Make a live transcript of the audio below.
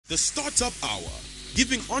The Startup Hour,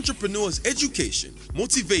 giving entrepreneurs education,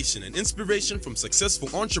 motivation, and inspiration from successful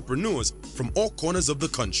entrepreneurs from all corners of the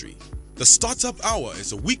country. The Startup Hour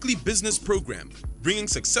is a weekly business program bringing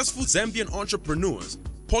successful Zambian entrepreneurs,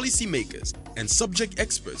 policymakers, and subject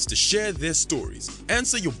experts to share their stories,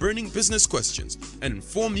 answer your burning business questions, and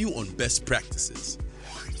inform you on best practices.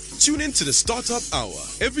 Tune in to the Startup Hour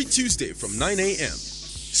every Tuesday from 9 a.m.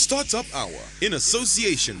 Startup Hour in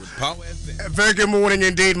association with Power FM. Very good morning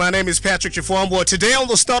indeed. My name is Patrick Chifwambo. Today on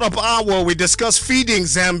the Startup Hour, we discuss feeding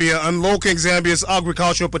Zambia, unlocking Zambia's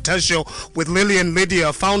agricultural potential with Lillian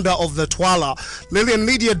Elidah, founder of the Twaala. Lillian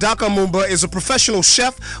Elidah Dakamumba is a professional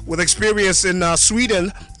chef with experience in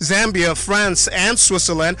Sweden, Zambia, France, and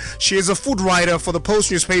Switzerland. She is a food writer for the Post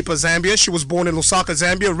newspaper Zambia. She was born in Lusaka,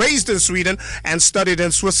 Zambia, raised in Sweden, and studied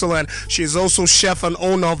in Switzerland. She is also chef and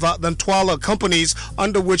owner of the Twaala Companies,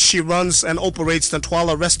 under which she runs and operates the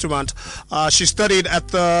Twaala Restaurant. She studied at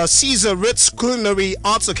the Caesar Ritz Culinary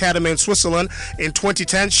Arts Academy in Switzerland. In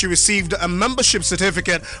 2010, she received a membership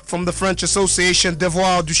certificate from the French Association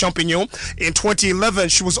Devoir du Champignon. In 2011,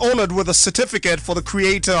 she was honored with a certificate for the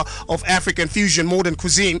creator of African fusion modern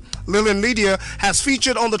cuisine. Lillian Elidah has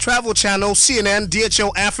featured on the travel channel CNN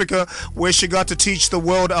DHL Africa, where she got to teach the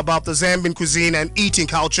world about the Zambian cuisine and eating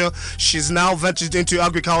culture. She's now ventured into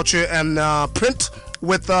agriculture and print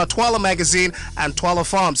with Twaala Magazine and Twaala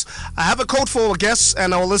Farms. I have a quote for our guests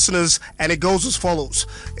and our listeners, and it goes as follows.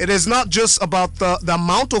 It is not just about the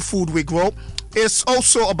amount of food we grow, it's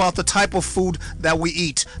also about the type of food that we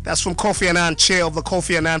eat. That's from Kofi Annan, chair of the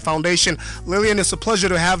Kofi Annan Foundation. Lillian, it's a pleasure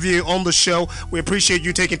to have you on the show. We appreciate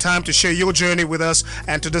you taking time to share your journey with us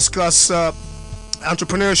and to discuss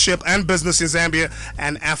entrepreneurship and business in Zambia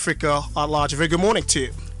and Africa at large. Very good morning to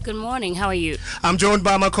you. Good morning. How are you? I'm joined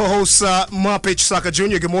by my co-host, Mapich Saka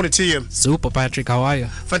Jr. Good morning to you. Super, Patrick. How are you?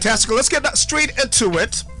 Fantastic. Let's get straight into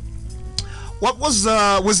it. What was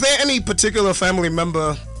there any particular family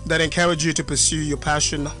member that encouraged you to pursue your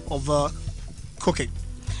passion of cooking?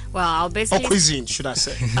 Well, I'll basically... Or cuisine, should I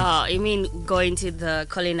say. Oh, you mean going to the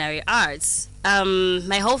culinary arts?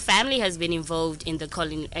 My whole family has been involved in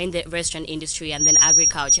the restaurant industry and then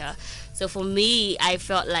agriculture. So for me, I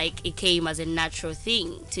felt like it came as a natural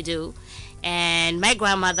thing to do. And my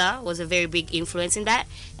grandmother was a very big influence in that.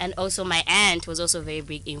 And also my aunt was also a very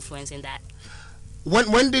big influence in that.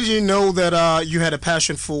 When did you know that you had a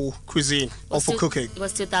passion for cuisine or for cooking? It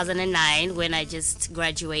was 2009 when I just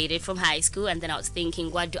graduated from high school. And then I was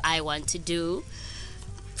thinking, what do I want to do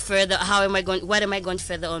further? What am I going to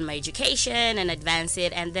further on my education and advance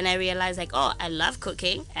it? And then I realized, like, oh, I love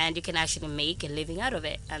cooking and you can actually make a living out of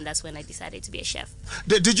it. And that's when I decided to be a chef.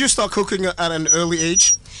 Did you start cooking at an early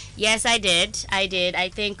age? Yes, I did. I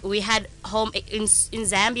think we had home in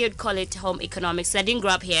Zambia, we'd call it home economics. So I didn't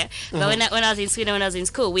grow up here, but when I was in Sweden, when I was in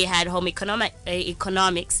school, we had home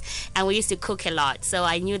economics, and we used to cook a lot. So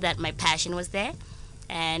I knew that my passion was there,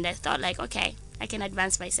 and I thought, like, okay, I can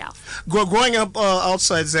advance myself. Growing up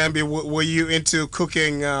outside Zambia, were you into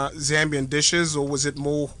cooking Zambian dishes, or was it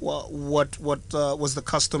more what was the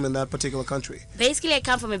custom in that particular country? Basically, I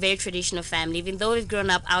come from a very traditional family. Even though we've grown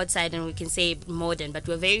up outside and we can say modern, but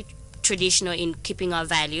we're very traditional in keeping our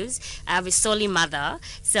values. I have a solely mother,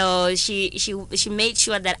 so she made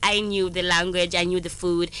sure that I knew the language, I knew the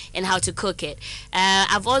food, and how to cook it.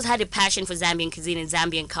 I've always had a passion for Zambian cuisine and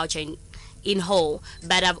Zambian culture in whole,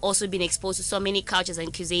 but I've also been exposed to so many cultures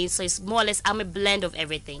and cuisines, so it's more or less I'm a blend of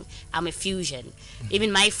everything. I'm a fusion.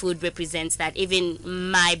 Even my food represents that, even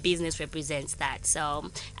my business represents that, so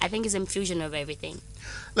I think it's a fusion of everything.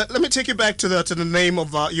 Let me take you back to the name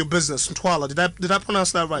of your business, Twaala. Did I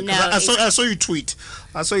pronounce that right? No, I saw you tweet.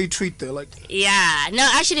 I saw you tweet there, like. Yeah, no,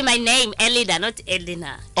 actually my name Elidah, not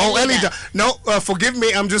Elina. Oh, Elidah. No, forgive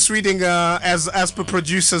me. I'm just reading as per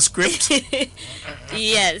producer's script.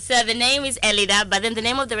 Yeah, so the name is Elidah, but then the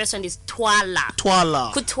name of the restaurant is Twaala.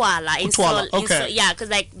 Twaala. Kutwaala. Okay. Yeah, because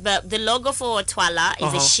like the logo for Twaala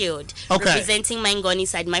is a shield representing my Ngoni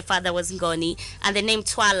side. My father was Ngoni, and the name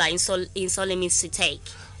Twaala in Sole means to take.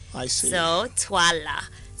 I see. So Twaala.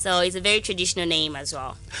 So it's a very traditional name as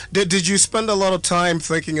well. Did you spend a lot of time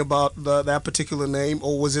thinking about that particular name,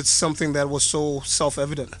 or was it something that was so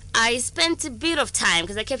self-evident? I spent a bit of time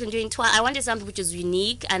because I kept on doing Twaala. I wanted something which was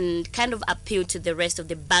unique and kind of appealed to the rest of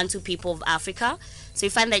the Bantu people of Africa. So you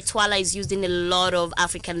find that Twaala is used in a lot of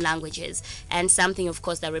African languages, and something, of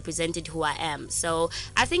course, that represented who I am. So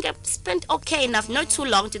I think I spent okay enough, not too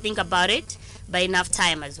long to think about it, but enough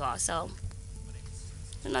time as well. So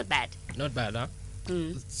not bad. Not bad, huh?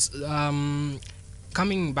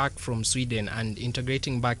 coming back from Sweden and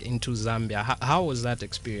integrating back into Zambia, how was that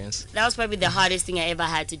experience? That was probably the hardest thing I ever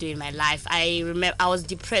had to do in my life. I remember I was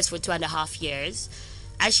depressed for 2.5 years.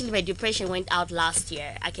 Actually, my depression went out last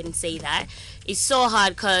year. I can say that. It's so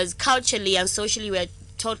hard because culturally and socially we're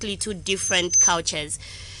totally two different cultures.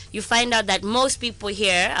 You find out that most people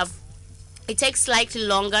here, it takes slightly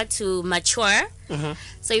longer to mature.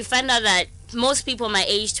 So you find out that most people my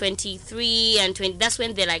age, 23 and 20, that's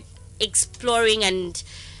when they're like exploring and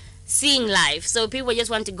seeing life. So people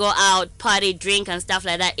just want to go out, party, drink and stuff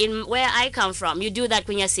like that. In where I come from, you do that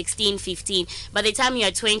when you're 16, 15. By the time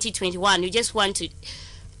you're 20, 21, you just want to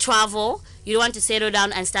travel. You want to settle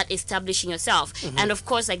down and start establishing yourself. And of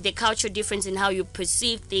course, like the cultural difference in how you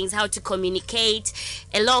perceive things, how to communicate.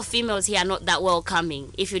 A lot of females here are not that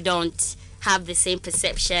welcoming if you don't have the same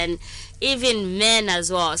perception. Even men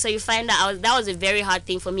as well. So you find out that was a very hard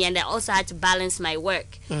thing for me, and I also had to balance my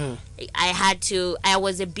work. I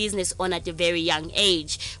was a business owner at a very young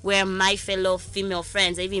age, where my fellow female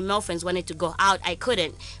friends, even male friends, wanted to go out. I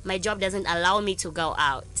couldn't. My job doesn't allow me to go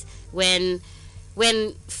out. When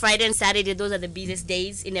Friday and Saturday, those are the busiest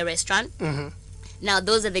days in a restaurant. Now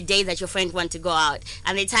those are the days that your friends want to go out,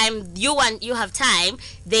 and the time you have time,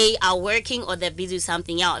 they are working or they're busy with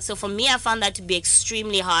something else. So for me, I found that to be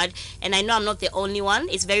extremely hard, and I know I'm not the only one.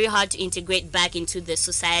 It's very hard to integrate back into the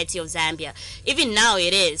society of Zambia. Even now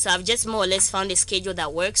it is. So I've just more or less found a schedule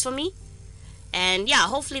that works for me, and yeah,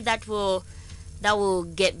 hopefully that will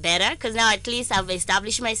get better, because now at least I've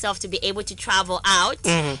established myself to be able to travel out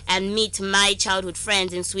and meet my childhood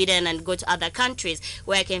friends in Sweden and go to other countries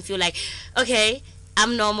where I can feel like, okay,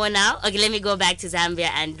 I'm normal now. Okay, let me go back to Zambia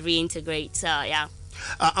and reintegrate. So yeah.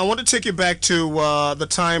 I want to take you back to the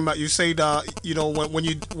time you said,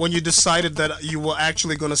 when you decided that you were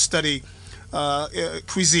actually going to study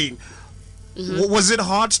cuisine. Was it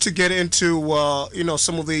hard to get into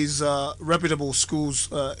some of these reputable schools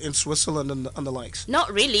in Switzerland and the likes?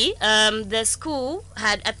 Not really. The school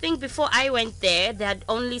had, I think before I went there, they had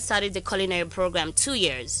only started the culinary program 2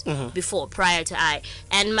 years before, prior to I.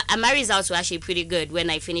 And my results were actually pretty good when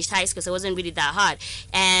I finished high school, so it wasn't really that hard.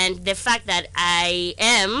 And the fact that I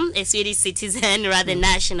am a Swedish citizen rather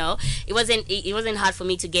national, it wasn't hard for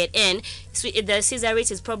me to get in. The Caesar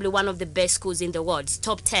Ritz is probably one of the best schools in the world. It's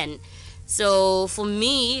top 10. So for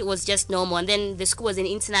me, it was just normal. And then the school was an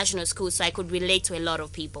international school, so I could relate to a lot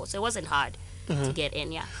of people. So it wasn't hard to get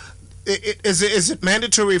in, yeah. Is it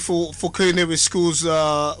mandatory for culinary schools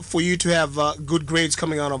for you to have good grades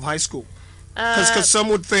coming out of high school? Because one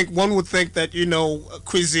would think that,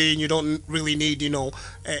 cuisine, you don't really need,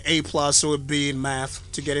 A+ or a B in math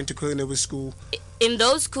to get into culinary school. In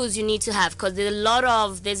those schools you need to have, because there's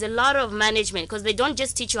a lot of management, because they don't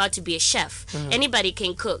just teach you how to be a chef. Anybody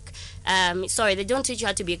can cook. They don't teach you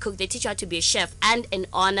how to be a cook, they teach you how to be a chef and an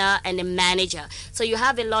owner and a manager. So you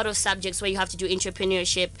have a lot of subjects where you have to do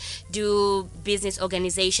entrepreneurship, do business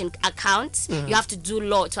organization, accounts. You have to do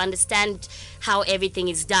law to understand how everything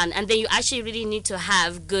is done. And then you actually really need to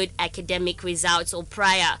have good academic results or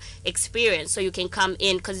prior experience so you can come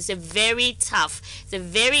in, because it's a very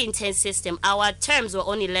intense system. Our terms were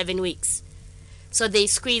only 11 weeks. So they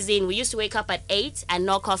squeeze in. We used to wake up at 8 and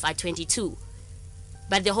knock off at 22.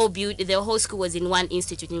 But the whole school was in one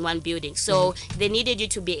institute, in one building. So they needed you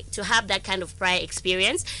to have that kind of prior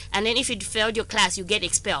experience. And then if you failed your class, you get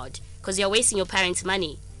expelled, because you're wasting your parents'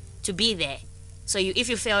 money to be there. So if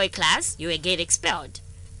you fail a class, you will get expelled.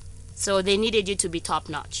 So they needed you to be top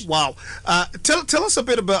notch. Wow. Tell us a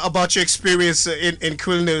bit about your experience in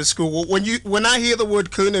culinary school. When I hear the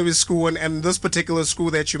word culinary school and this particular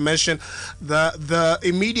school that you mentioned, the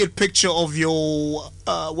immediate picture of your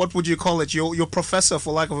what would you call it? Your professor,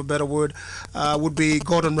 for lack of a better word, would be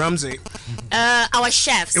Gordon Ramsay. Our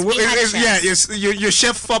chefs. Chefs. Yeah, yes. Your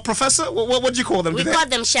chef professor. What would you call them? We call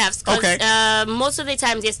them chefs. Okay. Most of the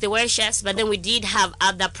times, yes, they were chefs, but then we did have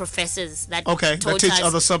other professors that teach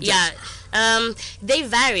other subjects. Yeah. They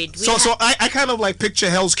varied. So I kind of like picture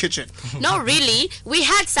Hell's Kitchen. No, really. We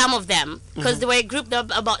had some of them, because they were grouped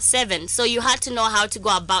up about 7. So you had to know how to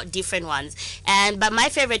go about different ones. But my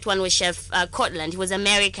favorite one was Chef Cortland. He was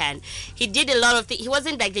American. He did a lot of things. He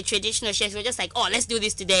wasn't like the traditional chef. He was just like, oh, let's do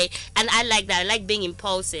this today. And I like that. I like being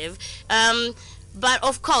impulsive. But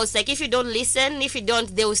of course, like if you don't listen,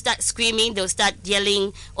 they will start screaming, they'll start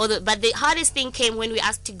yelling. But the hardest thing came when we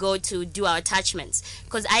asked to go to do our attachments,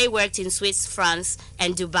 because I worked in Swiss, France,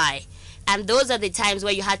 and Dubai. And those are the times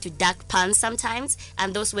where you had to duck puns sometimes,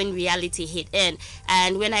 and those when reality hit in.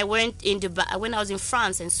 And when I went in Dubai, when I was in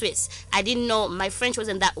France and Swiss, I didn't know, my French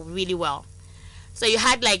wasn't that really well. So you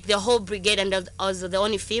had like the whole brigade, and I was the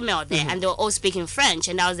only female there, and they were all speaking French.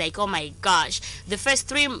 And I was like, oh my gosh, the first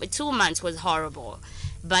 2 months was horrible.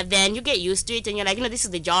 But then you get used to it, and you're like, this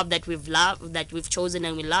is the job that we've loved, that we've chosen,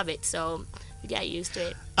 and we love it. So you get used to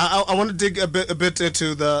it. I want to dig a bit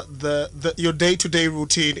into the your day-to-day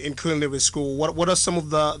routine in culinary school. What are some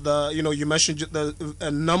of the you mentioned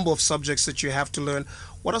a number of subjects that you have to learn.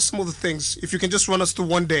 What are some of the things, if you can just run us through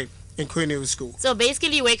one day in culinary school? So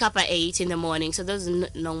basically, you wake up at 8 in the morning. So those are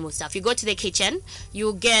normal stuff. You go to the kitchen.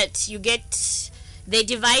 You get. They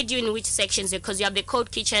divide you in which sections, because you have the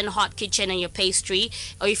cold kitchen, hot kitchen, and your pastry,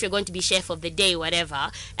 or if you're going to be chef of the day,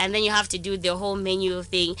 whatever. And then you have to do the whole menu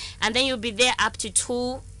thing. And then you'll be there up to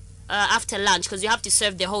 2 after lunch, because you have to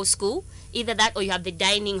serve the whole school. Either that, or you have the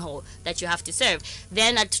dining hall that you have to serve.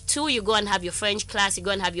 Then at 2, you go and have your French class. You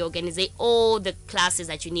go and have your organization, all the classes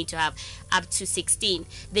that you need to have up to 16.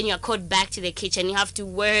 Then you're called back to the kitchen. You have to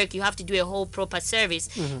work. You have to do a whole proper service.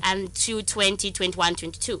 And 2, 20, 21,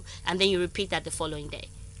 22. And then you repeat that the following day.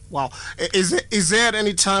 Wow. Is there at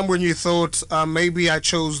any time when you thought, maybe I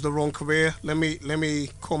chose the wrong career? Let me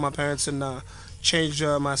call my parents and change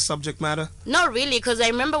my subject matter? Not really, because I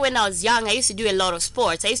remember when I was young, I used to do a lot of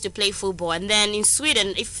sports. I used to play football, and then in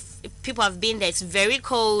Sweden, if people have been there, it's very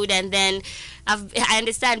cold, and then I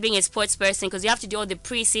understand being a sports person, because you have to do all the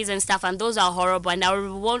pre-season stuff, and those are horrible. And I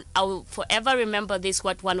will forever remember this,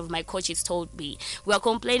 what one of my coaches told me. We were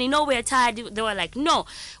complaining, no, we're tired. They were like, no,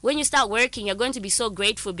 when you start working, you're going to be so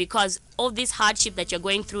grateful, because all this hardship that you're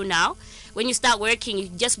going through now, when you start working, you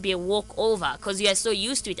just be a walkover, because you are so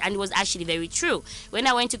used to it. And it was actually very true. When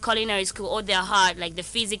I went to culinary school, all the hard, like the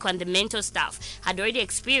physical and the mental stuff, had already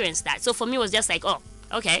experienced that. So for me, it was just like, oh,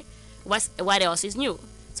 okay, what else is new?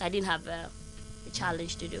 So I didn't have a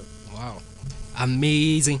challenge to do. Wow,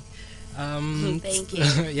 amazing. Thank you.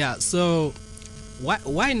 Yeah, so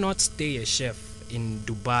why not stay a chef in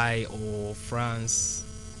Dubai or France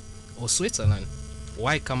or Switzerland?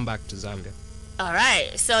 Why come back to Zambia? All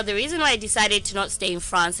right. So the reason why I decided to not stay in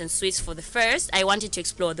France and Swiss for the first, I wanted to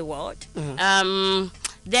explore the world.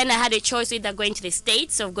 Then I had a choice either going to the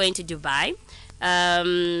States or going to Dubai.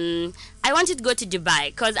 I wanted to go to Dubai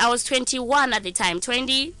because I was 21 at the time.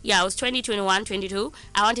 I was 20, 21, 22.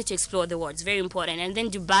 I wanted to explore the world. It's very important. And then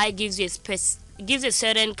Dubai gives you a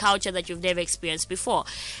certain culture that you've never experienced before.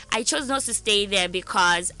 I chose not to stay there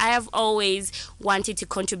because I have always wanted to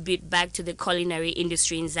contribute back to the culinary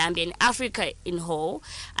industry in Zambia and Africa in whole.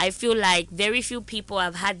 I feel like very few people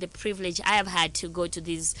have had the privilege I have had to go to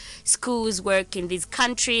these schools, work in these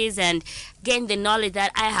countries, and gain the knowledge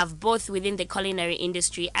that I have both within the culinary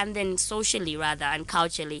industry and then socially rather and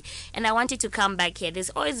culturally. And I wanted to come back here. There's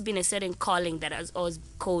always been a certain calling that has always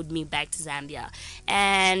called me back to Zambia.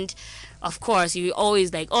 And of course, you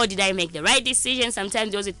always like, oh, did I make the right decision?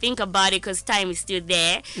 Sometimes you also think about it because time is still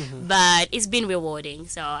there. But it's been rewarding,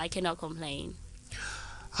 so I cannot complain.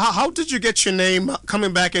 How did you get your name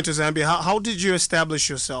coming back into Zambia? How did you establish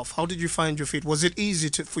yourself? How did you find your feet? Was it easy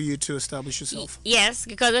for you to establish yourself? Yes,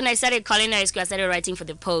 because when I started culinary school, I started writing for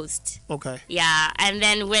the Post. Okay. Yeah, and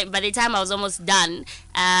then by the time I was almost done,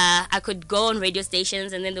 I could go on radio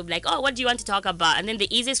stations and then they'll be like, oh, what do you want to talk about? And then the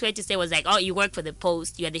easiest way to say was like, oh, you work for the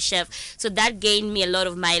Post, you're the chef. So that gained me a lot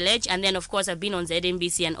of mileage. And then, of course, I've been on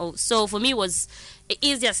ZNBC and all. So for me, it was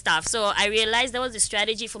easier stuff. So I realized that was a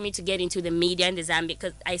strategy for me to get into the media in the Zambia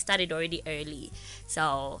because I started already early.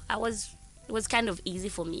 So it was kind of easy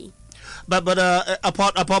for me. But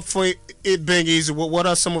apart from it being easy, what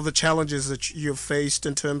are some of the challenges that you've faced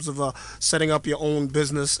in terms of setting up your own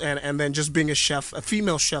business and then just being a chef, a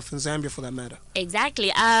female chef in Zambia for that matter?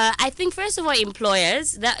 Exactly. I think first of all,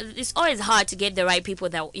 employers, that it's always hard to get the right people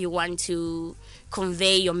that you want to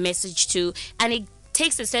convey your message to, and it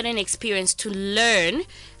takes a certain experience to learn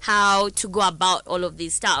how to go about all of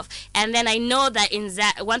this stuff. And then I know that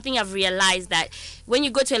one thing I've realized that when you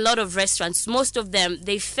go to a lot of restaurants, most of them,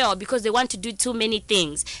 they fail because they want to do too many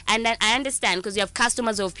things. And then I understand because you have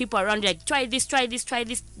customers of people around you like, try this, try this, try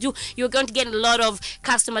this. You're going to get a lot of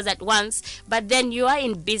customers at once, but then you are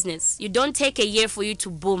in business. You don't take a year for you to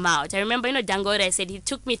boom out. I remember, Dangote said it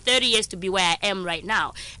took me 30 years to be where I am right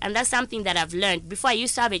now. And that's something that I've learned. Before I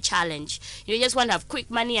used to have a challenge. You just want to have quick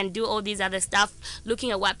money and do all these other stuff, looking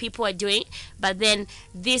at what people are doing. But then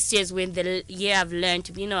this year's when the year I've learned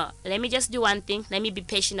to be, let me just do one thing, let me be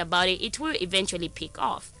patient about it. It will eventually pick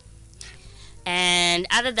off. And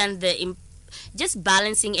other than just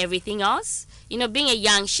balancing everything else, being a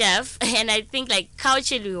young chef, and I think like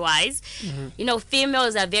culturally wise,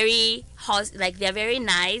 females are very they're very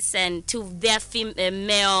nice, and to their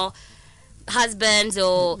male husbands,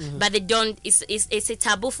 or but they don't. It's a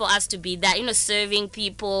taboo for us to be that, serving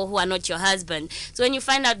people who are not your husband. So when you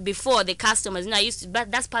find out before the customers, I used to,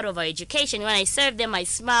 but that's part of our education. When I serve them, I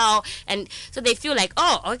smile, and so they feel like,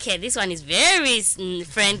 oh, okay, this one is very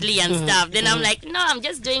friendly and stuff. Then I'm like, no, I'm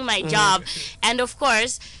just doing my job. And of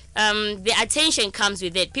course, the attention comes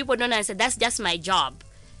with it. People don't understand that's just my job.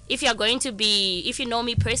 If you know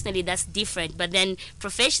me personally, that's different. But then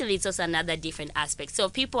professionally, it's also another different aspect. So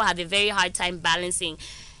people have a very hard time balancing,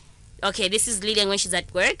 okay, this is Lillian when she's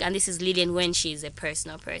at work, and this is Lillian when she's a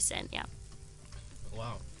personal person. Yeah.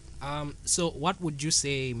 Wow. So what would you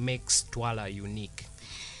say makes Twaala unique?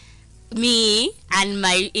 Me and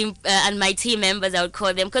my team members, I would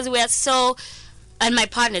call them, because we are so, and my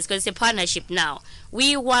partners, because it's a partnership now.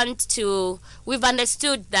 We've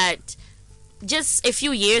understood that just a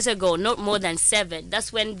few years ago, not more than 7,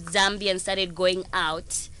 that's when Zambians started going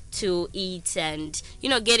out to eat and,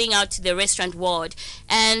 getting out to the restaurant world.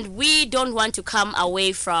 And we don't want to come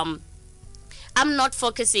away from, I'm not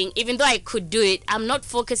focusing, even though I could do it, I'm not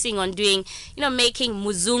focusing on doing, making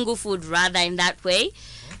Muzungu food rather in that way.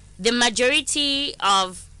 The majority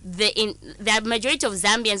of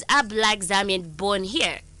Zambians are black Zambian born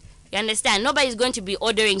here. You understand? Nobody's going to be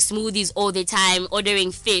ordering smoothies all the time,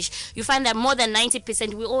 ordering fish. You find that more than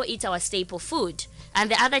 90% we all eat our staple food. And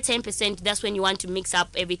the other 10%, that's when you want to mix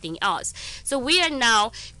up everything else. So I've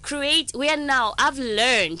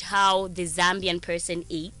learned how the Zambian person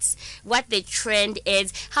eats, what the trend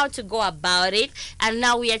is, how to go about it. And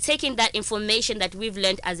now we are taking that information that we've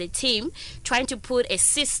learned as a team, trying to put a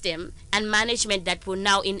system and management that will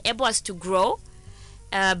now enable us to grow,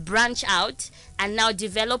 branch out, and now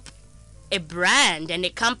develop a brand and a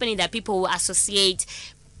company that people will associate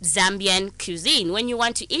Zambian cuisine. When you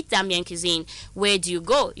want to eat Zambian cuisine, where do you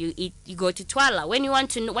go? You go to Twaala. When you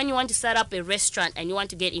want to set up a restaurant and you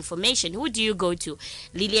want to get information, who do you go to?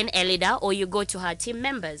 Lillian Elidah, or you go to her team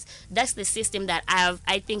members. That's the system that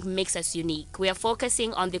I think makes us unique. We are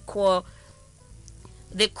focusing on the coreness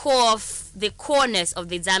of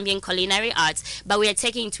the Zambian culinary arts, but we are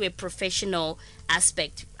taking it to a professional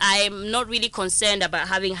aspect. I'm not really concerned about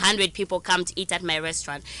having 100 people come to eat at my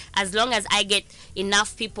restaurant. As long as I get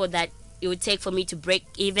enough people that it would take for me to break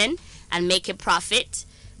even and make a profit.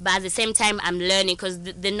 But at the same time, I'm learning, because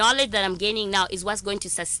the knowledge that I'm gaining now is what's going to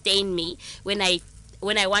sustain me when I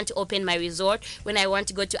want to open my resort, when I want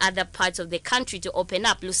to go to other parts of the country to open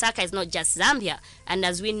up. Lusaka is not just Zambia, and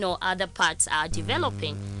as we know, other parts are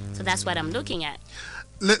developing. So that's what I'm looking at.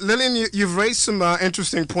 Lillian, you've raised some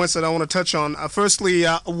interesting points that I want to touch on. Firstly,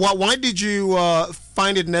 why did you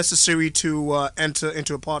find it necessary to enter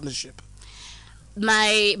into a partnership?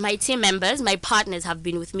 My team members, my partners have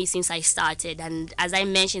been with me since I started, and as I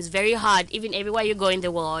mentioned, it's very hard, even everywhere you go in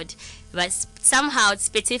the world, but somehow,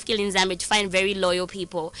 specifically in Zambia, to find very loyal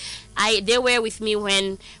people. They were with me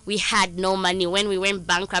when we had no money, when we went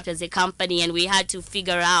bankrupt as a company and we had to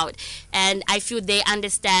figure out, and I feel they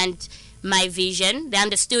understand my vision. They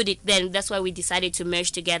understood it then. That's why we decided to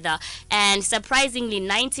merge together. And surprisingly,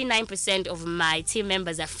 99% of my team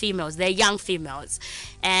members are females. They're young females,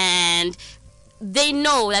 and they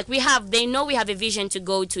know we have a vision to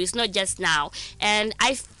go to. It's not just now. And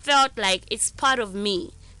I felt like it's part of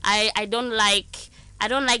me. I don't like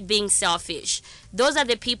being selfish. Those are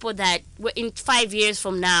the people that in 5 years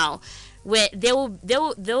from now, where they'll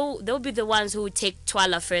be the ones who will take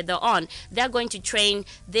Twaala further on. They're going to train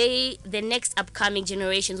the next upcoming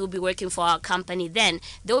generations who will be working for our company. Then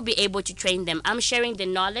they'll be able to train them. I'm sharing the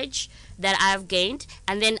knowledge that I've gained,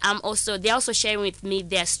 and then they're also sharing with me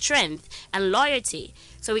their strength and loyalty,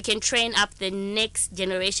 so we can train up the next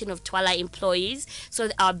generation of Twaala employees, so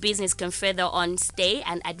that our business can further on stay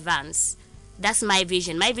and advance. That's my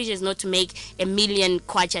vision. My vision is not to make 1 million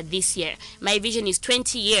kwacha this year. My vision is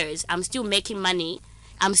 20 years. I'm still making money.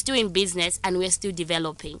 I'm still in business, and we're still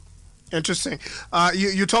developing. Interesting.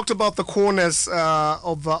 You talked about the corners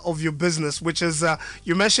of your business, which is,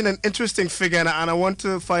 you mentioned an interesting figure, and I want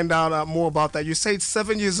to find out more about that. You said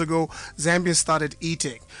 7 years ago, Zambia started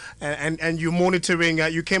eating, and you're monitoring,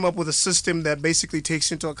 you came up with a system that basically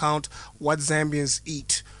takes into account what Zambians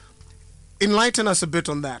eat. Enlighten us a bit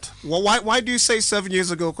on that. Well, why do you say 7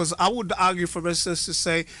 years ago? Because I would argue, for instance, to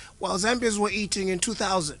say, well, Zambians were eating in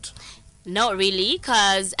 2000. Not really,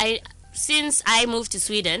 because since I moved to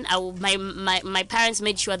Sweden, my parents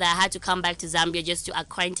made sure that I had to come back to Zambia just to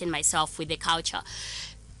acquaint myself with the culture.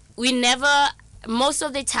 Most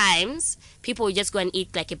of the times, people would just go and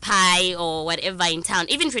eat like a pie or whatever in town.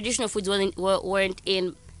 Even traditional foods weren't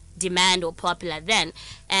in demand or popular then.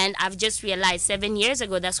 And I've just realized 7 years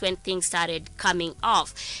ago, that's when things started coming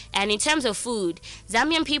off. And in terms of food,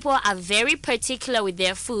 Zambian people are very particular with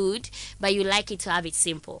their food, but you like it to have it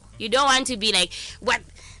simple. You don't want to be like, what?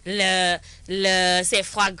 C'est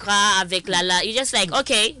foie gras avec la. You just like,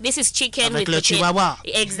 okay, this is chicken avec with le chihuahua.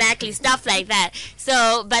 Exactly, stuff like that.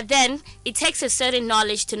 So, but then it takes a certain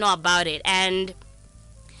knowledge to know about it. And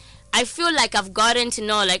I feel like I've gotten to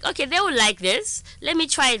know, like, okay, they will like this. Let me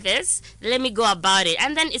try this. Let me go about it.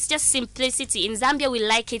 And then it's just simplicity. In Zambia, we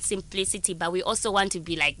like it simplicity, but we also want to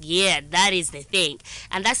be like, yeah, that is the thing.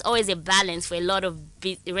 And that's always a balance for a lot of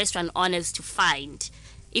restaurant owners to find.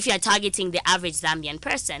 If you're targeting the average Zambian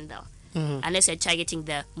person, though. Unless you're targeting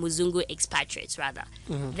the Muzungu expatriates, rather.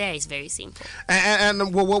 There is very simple.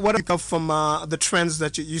 And what do you from the trends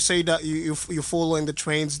that you say that you're following the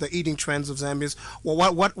trends, the eating trends of Zambians?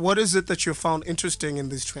 Well, what is it that you found interesting in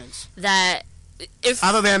these trends? That if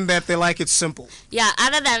other than that they like it simple. Yeah,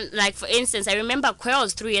 other than, like, for instance, I remember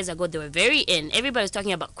quails 3 years ago, they were very in. Everybody was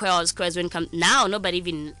talking about quails when it comes now, nobody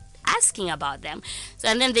even asking about them. So,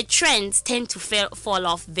 and then the trends tend to fall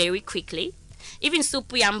off very quickly. Even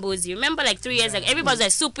supu yambuzi, remember, like 3 years ago, everybody was like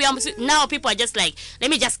supu yambuzi. Now people are just like, let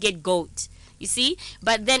me just get goat. You see?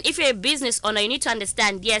 But then if you're a business owner, you need to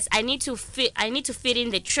understand, yes, I need to fit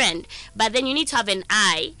in the trend, but then you need to have an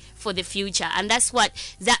eye for the future. And that's what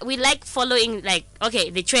that we like following, like, okay,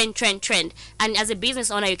 the trend. And as a business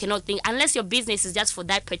owner, you cannot think unless your business is just for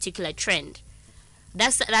that particular trend. I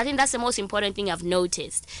think that's the most important thing I've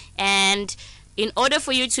noticed. And in order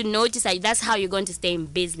for you to notice that, that's how you're going to stay in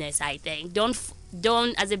business, I think. Don't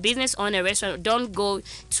as a business owner, restaurant, don't go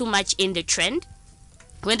too much in the trend.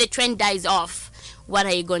 When the trend dies off, what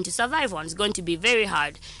are you going to survive on? It's going to be very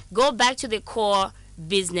hard. Go back to the core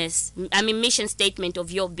mission statement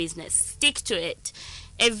of your business. Stick to it.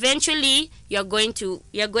 Eventually, you're going to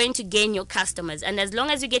gain your customers, and as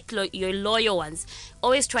long as you get your loyal ones,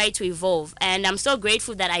 always try to evolve. And I'm so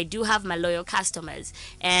grateful that I do have my loyal customers,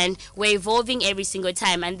 and we're evolving every single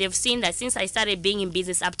time. And they've seen that since I started being in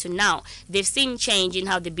business up to now, they've seen change in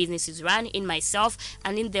how the business is run, in myself,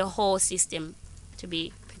 and in the whole system, to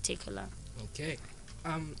be particular. Okay.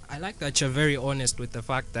 I like that you're very honest with the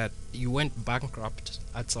fact that you went bankrupt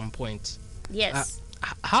at some point. Yes.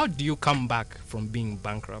 How do you come back from being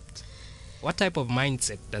bankrupt? What type of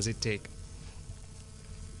mindset does it take?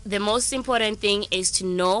 The most important thing is to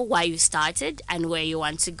know why you started and where you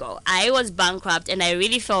want to go. I was bankrupt and I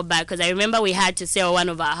really felt bad because I remember we had to sell one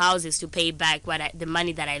of our houses to pay back the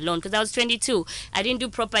money that I loaned, because I was 22. I didn't do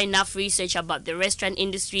proper enough research about the restaurant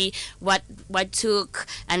industry, what took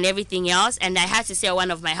and everything else, and I had to sell one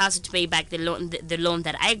of my houses to pay back the loan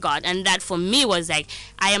that I got. And that for me was like,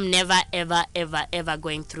 I am never ever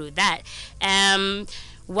going through that.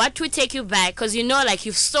 What would take you back? Because like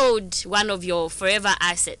you've sold one of your forever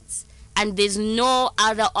assets and there's no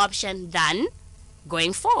other option than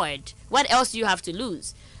going forward. What else do you have to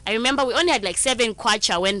lose? I remember we only had like 7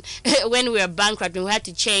 kwacha when we were bankrupt, and we had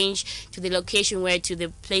to change to the location to the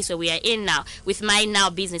place where we are in now with my now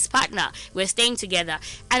business partner. We're staying together,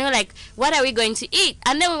 and we're like, what are we going to eat?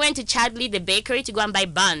 And then we went to Chadley, the bakery, to go and buy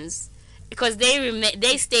buns, because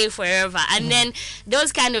they stay forever, and then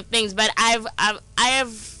those kind of things. But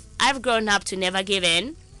I've grown up to never give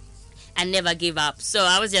in and never give up. So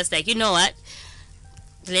I was just like, you know what,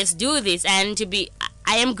 let's do this. And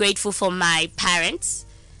I am grateful for my parents.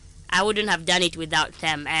 I wouldn't have done it without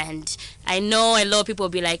them. And I know a lot of people will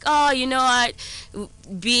be like, oh, you know what,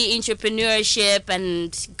 be entrepreneurship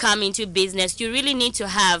and come into business. You really need to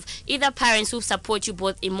have either parents who support you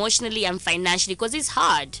both emotionally and financially, because it's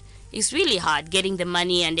hard. It's really hard getting the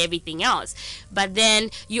money and everything else. But then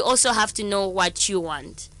you also have to know what you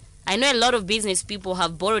want. I know a lot of business people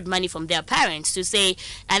have borrowed money from their parents to say,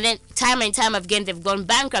 and then time and time again they've gone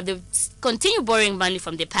bankrupt. They've continued borrowing money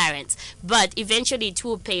from their parents. But eventually it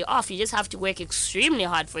will pay off. You just have to work extremely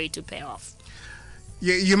hard for it to pay off.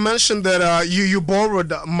 You mentioned that you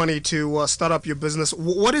borrowed money to start up your business.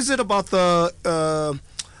 What is it about the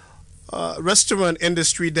restaurant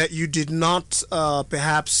industry that you did not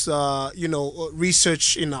perhaps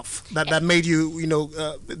research enough that made you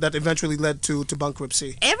that eventually led to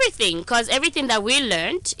bankruptcy? Everything, because everything that we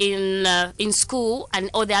learned in school and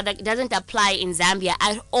all the other doesn't apply in Zambia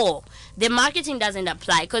at all. The marketing doesn't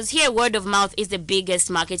apply, because here word of mouth is the biggest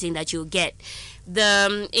marketing that you get.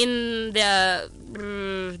 In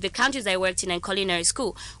the countries I worked in culinary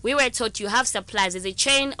school, we were taught you have supplies. There's a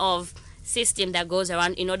chain of system that goes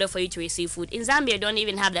around in order for you to receive food. In Zambia, don't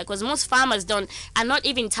even have that, because most farmers are not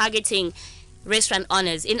even targeting restaurant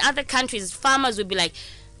owners. In other countries, farmers would be like,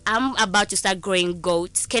 I'm about to start growing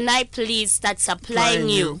goats. Can I please start supplying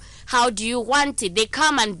you? How do you want it? They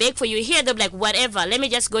come and beg for you. Here they're like, whatever. Let me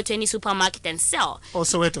just go to any supermarket and sell.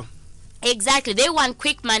 Soweto. Exactly. They want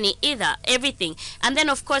quick money either, everything. And then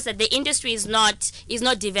of course that the industry is not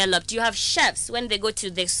developed. You have chefs when they go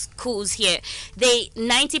to the schools here. They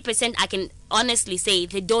 90% I can honestly say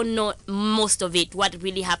they don't know most of it, what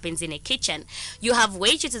really happens in a kitchen. You have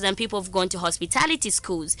waitresses and people who've gone to hospitality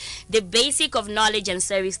schools. The basic of knowledge and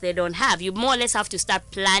service they don't have. You more or less have to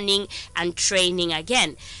start planning and training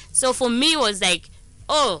again. So for me it was like,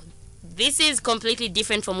 oh, this is completely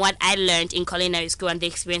different from what I learned in culinary school and the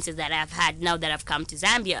experiences that I've had now that I've come to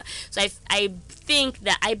Zambia. So I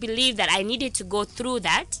believe that I needed to go through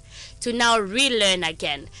that to now relearn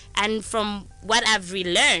again. And from what I've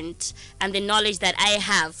relearned and the knowledge that I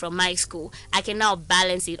have from my school, I can now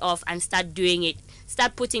balance it off and start doing it,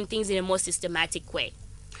 start putting things in a more systematic way.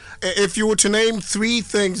 If you were to name 3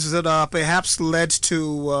 things that perhaps led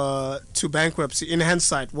to bankruptcy in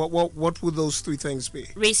hindsight, what would those 3 things be?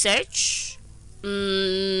 Research,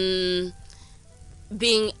 being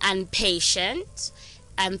impatient,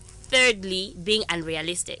 and thirdly, being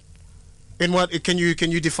unrealistic. In what can you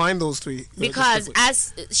define those 3? Because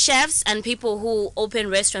as chefs and people who open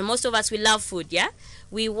restaurants, most of us, we love food, yeah?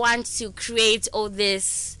 We want to create all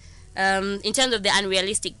this. In terms of the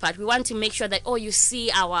unrealistic part, we want to make sure that, oh, you see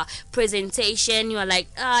our presentation, you're like,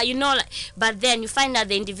 but then you find out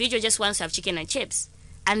the individual just wants to have chicken and chips,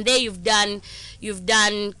 and there you've done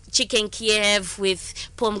chicken Kiev with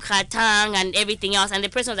pomme gratin and everything else, and the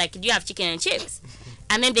person was like, do you have chicken and chips?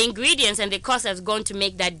 And then the ingredients and the cost that's going to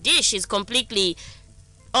make that dish is completely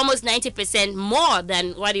almost 90% more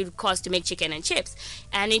than what it would cost to make chicken and chips.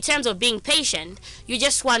 And in terms of being patient, you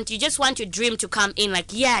just want your dream to come in like,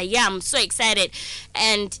 yeah, I'm so excited,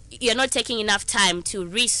 and you're not taking enough time to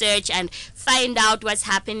research and find out what's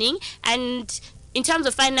happening. And in terms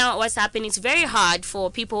of finding out what's happening, it's very hard for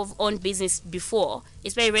people who've owned business before,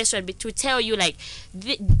 especially restaurant, to tell you like,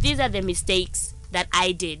 these are the mistakes that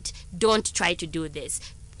I did. Don't try to do this.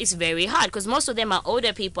 It's very hard because most of them are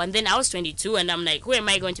older people, and then I was 22 and I'm like, who am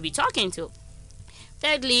I going to be talking to?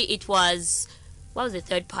 Thirdly, it was, what was the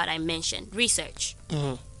third part I mentioned? Research.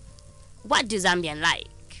 Mm-hmm. What do Zambians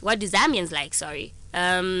like? Sorry.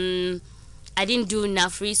 I didn't do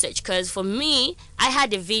enough research because for me, I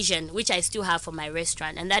had a vision, which I still have for my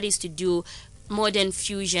restaurant, and that is to do modern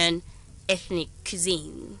fusion ethnic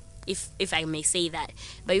cuisine. If I may say that.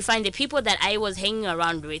 But you find the people that I was hanging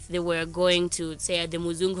around with, they were going to, say, the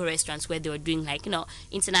Muzungu restaurants where they were doing like,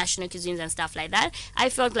 international cuisines and stuff like that. I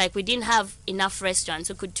felt like we didn't have enough restaurants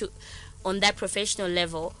who could, on that professional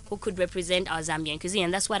level, who could represent our Zambian cuisine.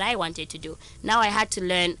 And that's what I wanted to do. Now I had to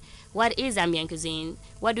learn, what is Zambian cuisine?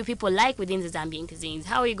 What do people like within the Zambian cuisines?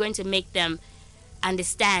 How are you going to make them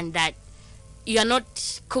understand that you're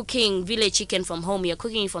not cooking village chicken from home, you're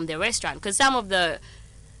cooking it from the restaurant? Because some of the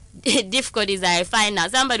difficulties that I find now,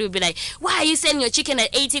 somebody will be like, why are you selling your chicken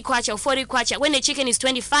at 80 kwacha or 40 kwacha when the chicken is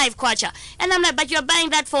 25 kwacha? And I'm like, but you're buying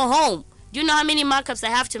that for home. Do you know how many markups I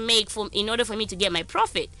have to make in order for me to get my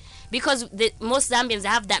profit? Because most Zambians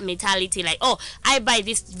have that mentality like, oh, I buy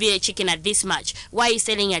this village chicken at this much. Why are you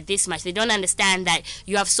selling at this much? They don't understand that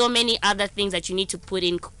you have so many other things that you need to put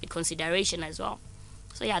in consideration as well.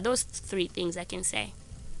 So yeah, those 3 things I can say.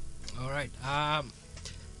 All right.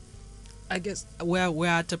 I guess we're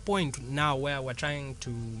at a point now where we're trying to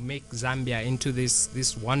make Zambia into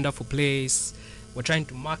this wonderful place. We're trying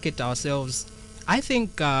to market ourselves. I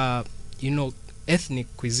think ethnic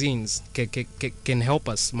cuisines can help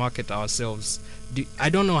us market ourselves. I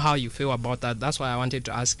don't know how you feel about that. That's why I wanted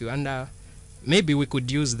to ask you. And maybe we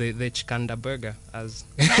could use the Chikanda burger as.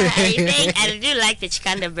 I do like the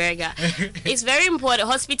Chikanda burger. It's very important.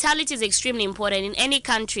 Hospitality is extremely important in any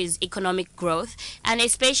country's economic growth, and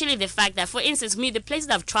especially the fact that, for instance, me, the places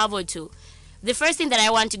I've traveled to, the first thing that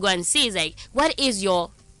I want to go and see is like, what is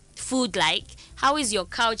your food like? How is your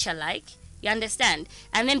culture like? You understand?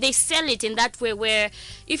 And then they sell it in that way where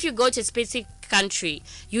if you go to a specific country,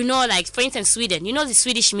 like, for instance, Sweden, the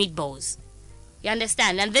Swedish meatballs. You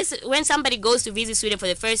understand? And this, when somebody goes to visit Sweden for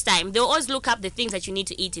the first time, they'll always look up the things that you need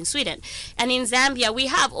to eat in Sweden. And in Zambia, we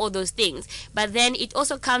have all those things. But then it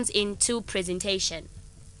also comes into presentation.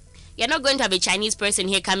 You're not going to have a Chinese person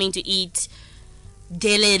here coming to eat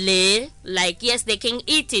delele. Like, yes, they can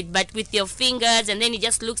eat it, but with your fingers, and then it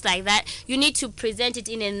just looks like that. You need to present it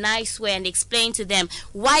in a nice way and explain to them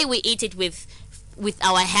why we eat it with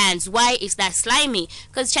our hands. Why is that slimy?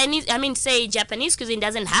 Because Japanese cuisine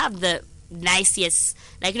doesn't have the nicest,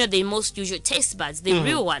 the most usual taste buds, the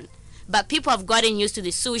real one. But people have gotten used to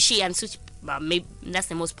the sushi and maybe that's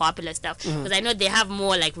the most popular stuff, because I know they have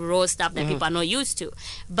more like raw stuff that people are not used to.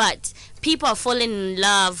 But people are falling in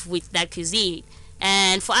love with that cuisine,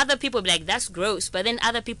 and for other people, be like, that's gross. But then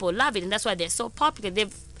other people love it, and that's why they're so popular.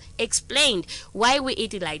 They've explained why we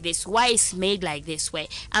eat it like this, why it's made like this way,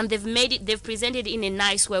 and they've presented it in a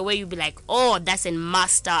nice way where you'll be like, oh, that's a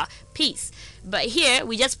masterpiece. But here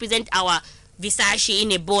we just present our Visashi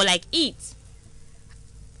in a bowl like, eat.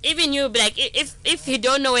 Even you'll be like, if you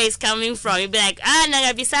don't know where it's coming from, you'll be like,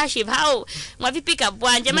 naga Visashi, how you pick up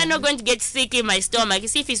one, am I not going to get sick in my stomach? You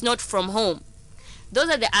see, if it's not from home. Those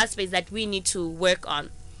are the aspects that we need to work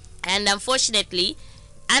on. And unfortunately,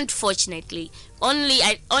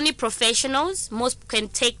 only professionals most can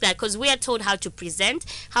take that, because we are told how to present,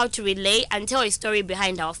 how to relay, and tell a story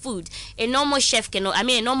behind our food. A normal chef cannot,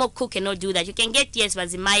 a normal cook cannot do that. You can get, yes,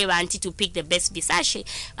 Bazimayo auntie to pick the best Visashi.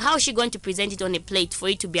 How is she going to present it on a plate for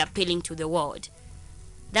it to be appealing to the world?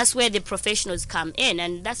 That's where the professionals come in,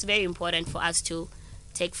 and that's very important for us to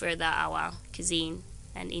take further our cuisine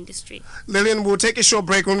and industry. Lillian, we'll take a short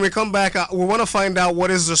break. When we come back, we want to find out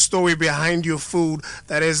what is the story behind your food,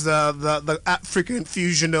 that is the African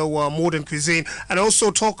fusion or modern cuisine, and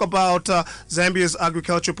also talk about Zambia's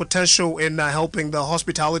agricultural potential in helping the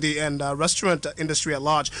hospitality and restaurant industry at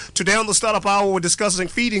large. Today on the Startup Hour, we're discussing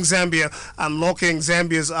feeding Zambia, unlocking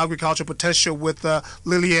Zambia's agricultural potential with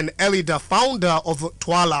Lillian Elidah, founder of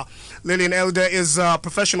Twaala. Lillian Elidah is a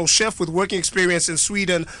professional chef with working experience in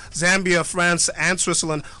Sweden, Zambia, France, and Switzerland.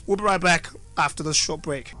 We'll be right back after this short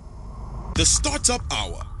break. The Startup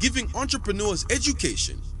Hour, giving entrepreneurs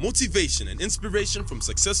education, motivation, and inspiration from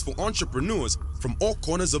successful entrepreneurs from all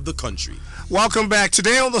corners of the country. Welcome back.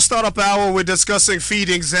 Today on the Startup Hour, we're discussing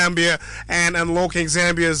feeding Zambia and unlocking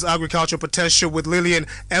Zambia's agricultural potential with Lillian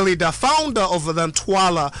Elidah, founder of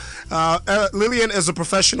Twaala. Lillian is a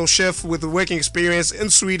professional chef with working experience in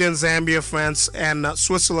Sweden, Zambia, France, and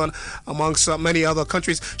Switzerland, amongst many other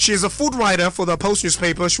countries. She is a food writer for the Post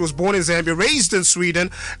newspaper. She was born in Zambia, raised in Sweden.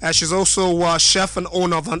 She's also chef and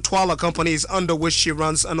owner of Twaala Companies, under which she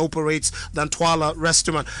runs and operates the Twaala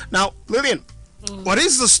Restaurant. Now, Lillian, what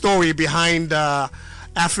is the story behind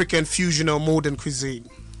African fusion or modern cuisine?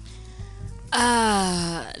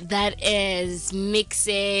 That is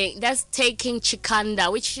mixing, that's taking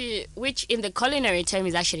chikanda, which in the culinary term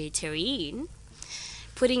is actually terrine,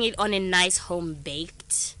 putting it on a nice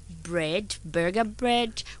home-baked bread, burger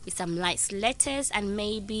bread, with some nice lettuce, and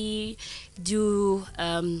maybe do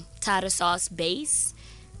tartar sauce base,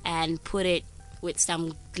 and put it with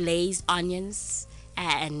some glazed onions,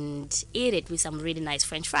 and eat it with some really nice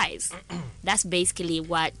French fries. That's basically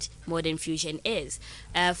what modern fusion is.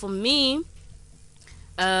 For me,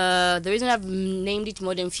 the reason I've named it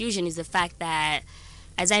modern fusion is the fact that,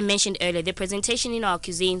 as I mentioned earlier, the presentation in our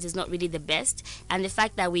cuisines is not really the best, and the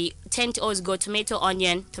fact that we tend to always go tomato,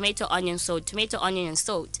 onion, salt, tomato, onion, and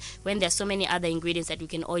salt, when there's so many other ingredients that we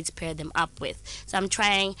can always pair them up with. So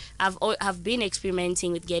I've been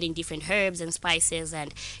experimenting with getting different herbs and spices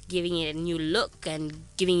and giving it a new look and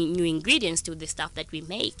giving new ingredients to the stuff that we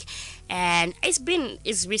make, and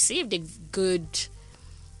it's received a good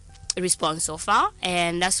response so far,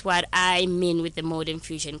 and that's what I mean with the modern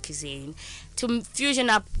fusion cuisine. To fusion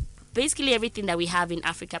up basically everything that we have in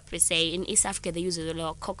Africa per se. In East Africa, they use a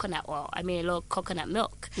lot of coconut oil, a lot of coconut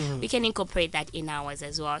milk. We can incorporate that in ours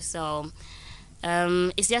as well. So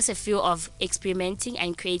it's just a feel of experimenting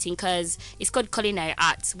and creating, because it's called culinary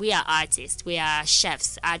arts. We are artists, we are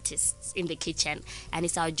chefs, artists in the kitchen, and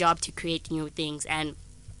it's our job to create new things. And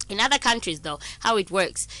in other countries though, how it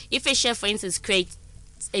works, if a chef for instance creates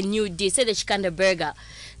a new dish, say the Chikanda burger,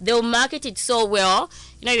 they'll market it so well,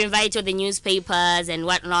 you invite all the newspapers and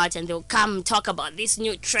whatnot, and they'll come talk about this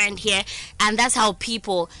new trend here, and that's how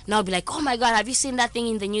people now be like, oh my god, have you seen that thing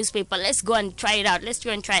in the newspaper? Let's go and try it out. Let's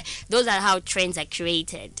go and try. Those are how trends are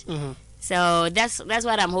created. So that's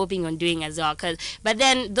what I'm hoping on doing as well. But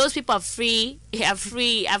then those people are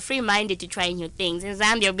free-minded to try new things. In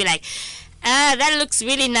Zambia, they'll be like, that looks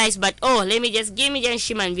really nice, but give me just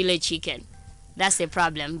Shiman Village chicken. That's the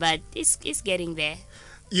problem, but it's getting there.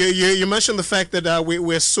 You mentioned the fact that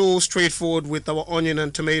we're so straightforward with our onion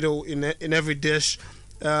and tomato in every dish.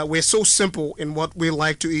 We're so simple in what we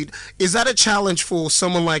like to eat. Is that a challenge for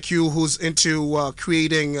someone like you who's into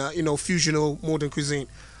creating fusional modern cuisine?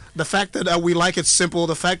 The fact that we like it simple,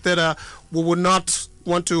 the fact that we would not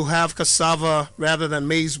want to have cassava rather than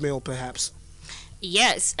maize meal, perhaps.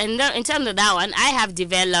 Yes, and in terms of that one, I have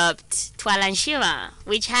developed Twaala Shima,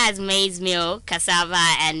 which has maize meal, cassava,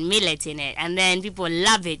 and millet in it, and then people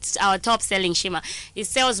love it. It's our top-selling Shima. It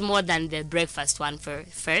sells more than the breakfast one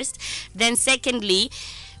first. Then secondly,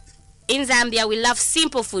 in Zambia, we love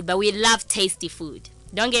simple food, but we love tasty food.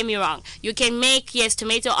 Don't get me wrong. You can make, yes,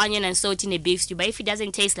 tomato, onion, and salt in a beef stew, but if it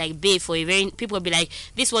doesn't taste like beef, people will be like,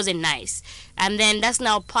 this wasn't nice. And then that's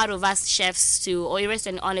now part of us chefs or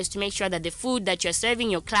restaurant owners to make sure that the food that you're serving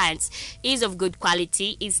your clients is of good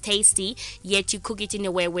quality, is tasty, yet you cook it in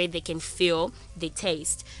a way where they can feel the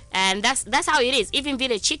taste. And that's how it is. Even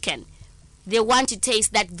village chicken. They want to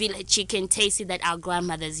taste that village chicken tasty that our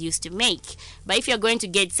grandmothers used to make. But if you're going to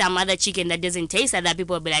get some other chicken that doesn't taste like that,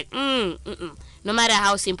 people will be like, no matter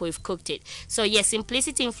how simple you've cooked it. So yes,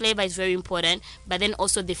 simplicity in flavor is very important, but then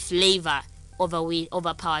also the flavor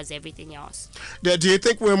overpowers everything else. Do you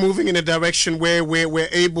think we're moving in a direction where we're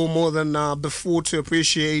able more than before to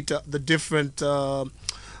appreciate the different,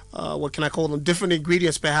 what can I call them, different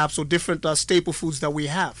ingredients perhaps, or different staple foods that we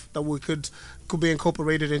have that we could be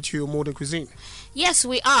incorporated into your modern cuisine? Yes,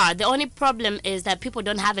 we are. The only problem is that people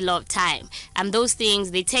don't have a lot of time, and those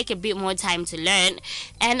things, they take a bit more time to learn.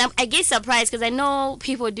 And I get surprised because I know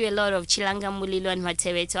people do a lot of chilanga mulilo and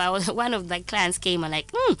matewe. So one of the clients came and like,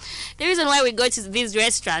 the reason why we go to these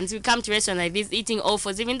restaurants, we come to restaurants like this eating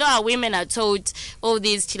offals, even though our women are taught all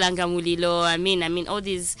these chilanga mulilo, I mean all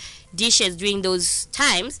these dishes during those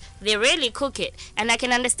times, they rarely cook it. And I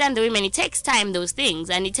can understand the women, it takes time, those things,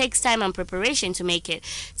 and it takes time and preparation to make it.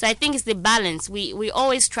 So I think it's the balance. We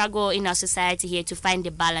always struggle in our society here to find the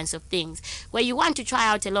balance of things, where you want to try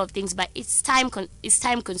out a lot of things, but it's time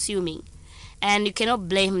consuming, and you cannot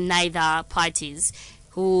blame neither parties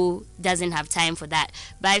who doesn't have time for that.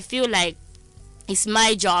 But I feel like it's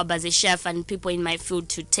my job as a chef and people in my field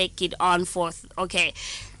to take it on forth. Okay,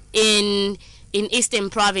 in Eastern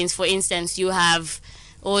Province, for instance, you have,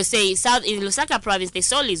 or say South in Lusaka Province, the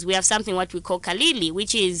Solis, we have something what we call kalili,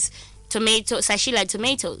 which is sashila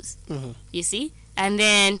tomatoes. You see, and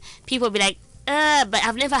then people be like, but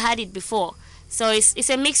I've never had it before. So it's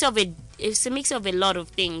a mix of a lot of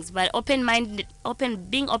things. But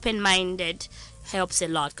being open-minded helps a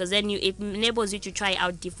lot, because then it enables you to try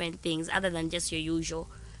out different things other than just your usual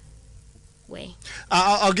way.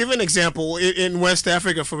 I'll give an example. In West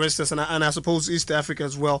Africa, for instance, and I suppose East Africa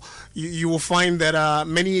as well, you will find that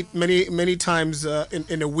many times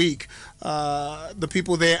in a week, the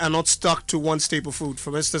people there are not stuck to one staple food.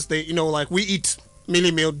 For instance, they, like we eat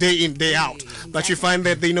mealie meal day in, day out, but you find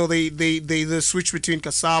that they switch between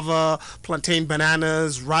cassava, plantain,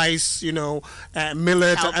 bananas, rice,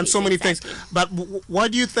 millet, and so many things. But why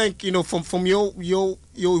do you think, from your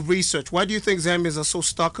research, why do you think Zambians are so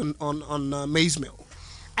stuck on maize meal?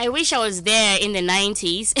 I wish I was there in the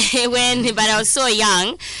 90s but I was so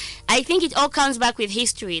young. I think it all comes back with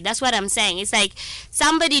history. That's what I'm saying. It's like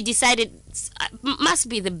somebody decided, must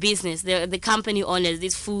be the business, the company owners,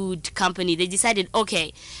 this food company, they decided,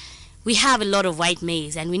 okay, we have a lot of white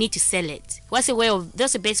maize and we need to sell it. That's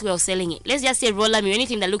the best way of selling it. Let's just say roller meal,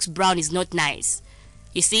 anything that looks brown is not nice.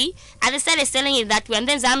 You see? And they started selling it that way. And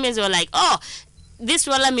then Zambians were like, oh, this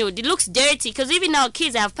roller meal, it looks dirty. Because even our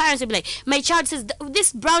kids, I have parents who be like, my child says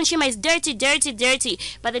this brown shima is dirty.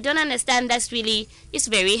 But they don't understand it's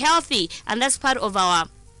very healthy. And that's part of our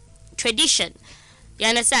tradition. You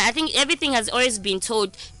understand? I think everything has always been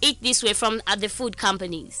told, eat this way from the food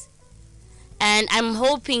companies. And I'm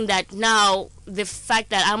hoping that now the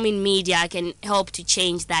fact that I'm in media, I can help to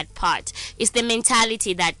change that part. It's the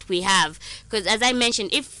mentality that we have. Because as I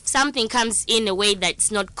mentioned, if something comes in a way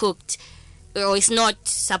that's not cooked, or it's not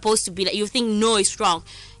supposed to be, like, you think no, it's wrong.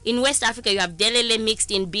 In West Africa, you have delele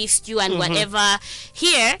mixed in beef stew and whatever.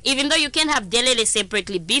 Here, even though you can have delele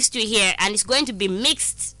separately, beef stew here, and it's going to be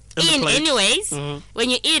mixed in anyways when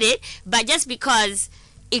you eat it, but just because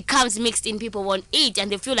it comes mixed in, people won't eat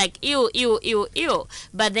and they feel like ew,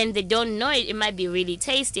 but then they don't know it might be really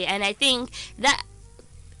tasty. And I think that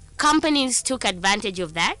companies took advantage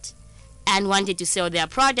of that and wanted to sell their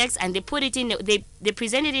products, and they put it in, they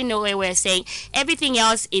present it in a way where saying everything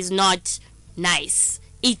else is not nice,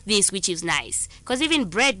 eat this which is nice. Because even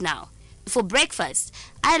bread now, for breakfast,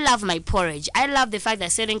 I love my porridge. I love the fact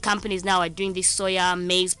that certain companies now are doing this soya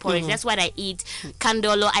maize porridge. That's what I eat.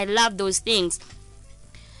 Kandolo, I love those things.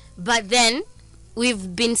 But then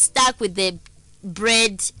we've been stuck with the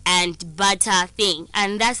bread and butter thing,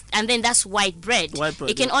 and then that's white bread.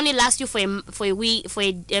 It can only last you for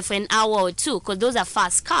an hour or two, because those are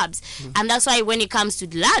fast carbs. And that's why when it comes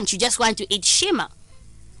to lunch, you just want to eat shima.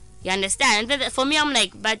 You understand? And for me, I'm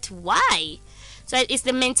like, but why? So it's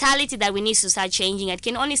the mentality that we need to start changing. It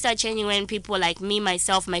can only start changing when people like me,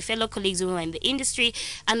 myself, my fellow colleagues who are in the industry,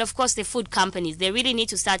 and of course the food companies, they really need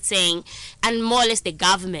to start saying, and more or less the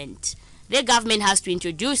government has to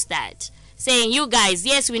introduce that, saying, you guys,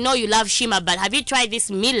 yes, we know you love shima, but have you tried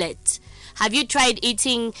this millet? Have you tried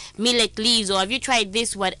eating millet leaves, or have you tried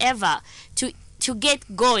this, whatever, to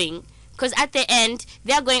get going? Because at the end,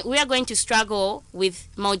 we are going to struggle with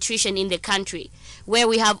malnutrition in the country, where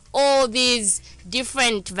we have all these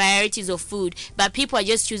different varieties of food, but people are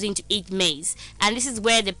just choosing to eat maize. And this is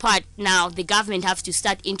where the part now the government has to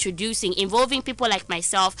start involving people like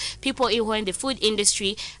myself, people who are in the food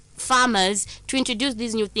industry, farmers, to introduce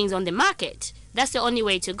these new things on the market. That's the only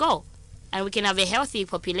way to go, and we can have a healthy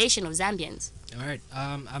population of Zambians. All right.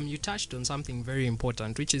 You touched on something very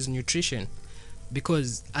important, which is nutrition,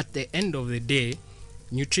 because at the end of the day,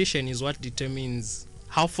 nutrition is what determines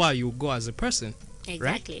how far you go as a person.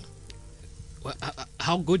 Exactly. Right?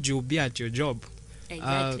 How good you'll be at your job.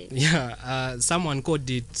 Exactly. Someone called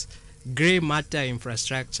it gray matter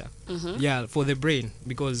infrastructure. Yeah, for the brain,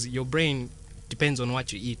 because your brain depends on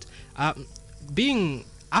what you eat.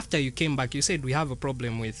 After you came back, you said we have a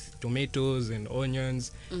problem with tomatoes and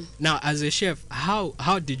onions. Now, as a chef,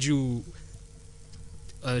 how did you,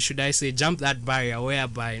 should I say, jump that barrier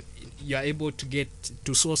whereby you're able to get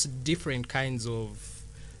to source different kinds of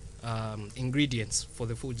ingredients for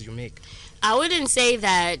the foods you make? I wouldn't say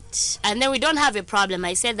that, and then we don't have a problem.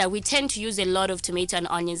 I said that we tend to use a lot of tomato and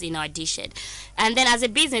onions in our dishes. And then as a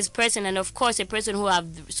business person, and of course a person who have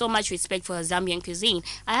so much respect for Zambian cuisine,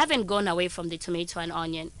 I haven't gone away from the tomato and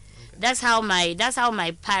onion. Okay. That's how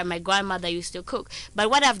my grandmother used to cook. But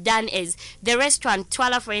what I've done is, the restaurant,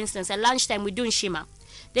 Twaala for instance, at lunchtime we do shima.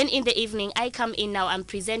 Then in the evening, I come in now and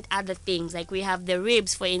present other things. Like we have the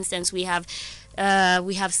ribs, for instance, we have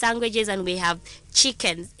sandwiches, and we have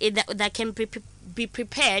chickens that can be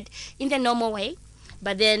prepared in the normal way,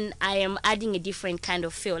 but then I am adding a different kind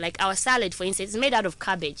of feel. Like our salad, for instance, is made out of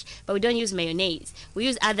cabbage, but we don't use mayonnaise. We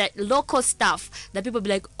use other local stuff that people be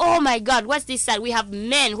like, oh my God, what's this salad? We have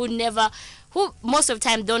men who most of the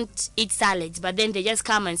time don't eat salads, but then they just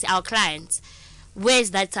come and say, our clients,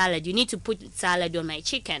 where's that salad? You need to put salad on my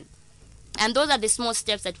chicken. And those are the small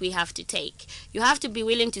steps that we have to take. You have to be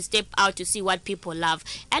willing to step out to see what people love,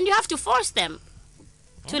 and you have to force them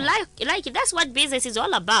to like it. That's what business is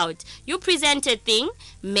all about. You present a thing,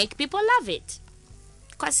 make people love it.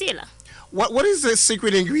 Kwasila. What is the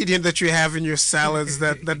secret ingredient that you have in your salads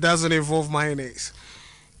that doesn't involve mayonnaise?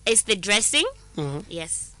 It's the dressing.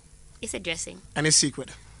 Yes, it's a dressing. And it's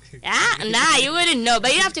secret. Nah, you wouldn't know,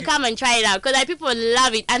 but you have to come and try it out, because people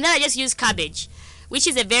love it. And then I just use cabbage, which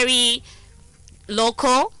is a very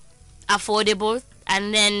local, affordable,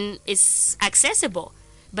 and then it's accessible.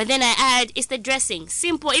 But then I add, it's the dressing.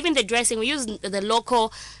 Simple. Even the dressing, we use the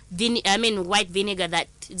local white vinegar that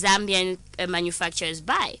Zambian manufacturers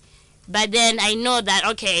buy. But then I know that,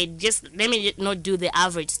 okay, just let me not do the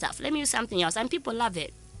average stuff. Let me use something else, and people love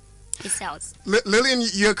it. It sells. Lillian,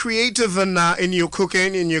 you're creative in your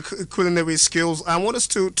cooking, in your culinary skills. I want us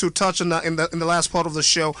to touch on that in the last part of the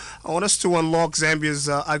show. I want us to unlock Zambia's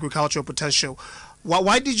agricultural potential.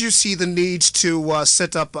 Why did you see the need to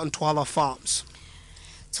set up Twaala Farms?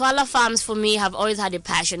 Twaala Farms, for me, have always had a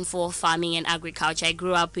passion for farming and agriculture. I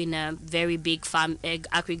grew up in a very big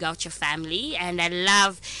agriculture family, and I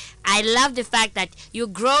love the fact that you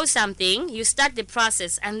grow something, you start the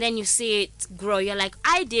process, and then you see it grow. You're like,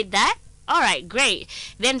 I did that? All right, great.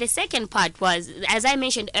 Then the second part was, as I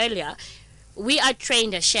mentioned earlier, we are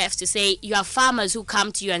trained as chefs to say, you have farmers who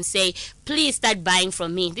come to you and say, please start buying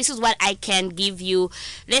from me. This is what I can give you.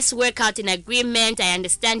 Let's work out an agreement. I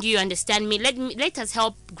understand you, you understand me. Let us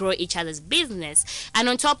help grow each other's business. And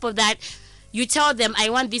on top of that, you tell them, I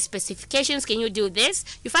want these specifications. Can you do this?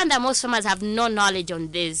 You find that most farmers have no knowledge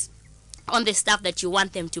on this, on the stuff that you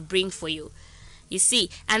want them to bring for you. You see,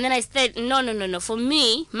 and then I said, no. For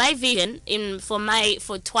me, my vision for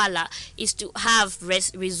Twaala is to have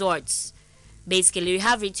resorts. Basically, we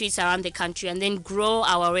have retreats around the country, and then grow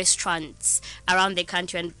our restaurants around the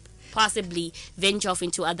country, and possibly venture off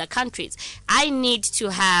into other countries. I need to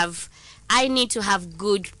have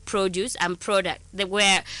good produce and product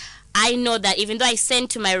where I know that even though I send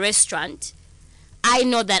to my restaurant, I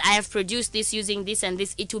know that I have produced this using this and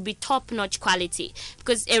this. It will be top-notch quality,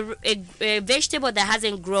 because a vegetable that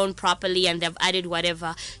hasn't grown properly and they've added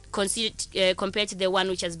whatever, compared to the one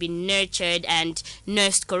which has been nurtured and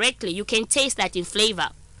nursed correctly, you can taste that in flavor.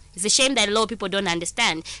 It's a shame that a lot of people don't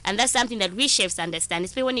understand, and that's something that we chefs understand,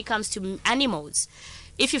 especially when it comes to animals.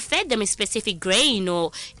 If you fed them a specific grain,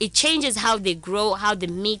 or it changes how they grow, how the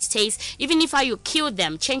meat tastes, even if how you kill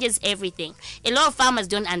them changes everything. A lot of farmers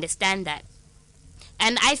don't understand that.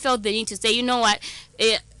 And I felt the need to say, you know what,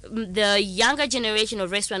 the younger generation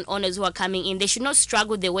of restaurant owners who are coming in, they should not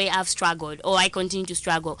struggle the way I've struggled, or I continue to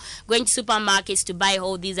struggle, going to supermarkets to buy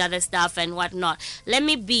all these other stuff and whatnot. Let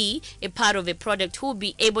me be a part of a product who will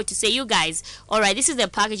be able to say, you guys, all right, this is the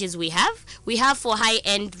packages we have. We have for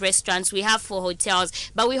high-end restaurants, we have for hotels,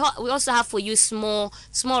 but we also have for you small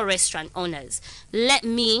restaurant owners. Let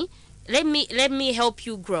me help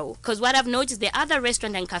you grow, because what I've noticed, the other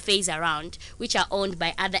restaurant and cafes around, which are owned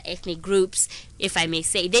by other ethnic groups, if I may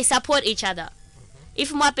say, they support each other.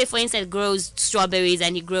 If Mwape, for instance, grows strawberries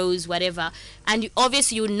and he grows whatever, and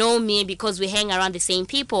obviously you know me because we hang around the same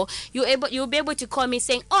people, you'll be able to call me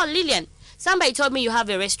saying, oh, Lillian, somebody told me you have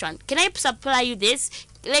a restaurant. Can I supply you this?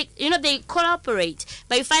 Like, they cooperate.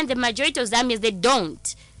 But you find the majority of Zambians, they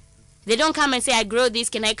don't. They don't come and say, I grow this,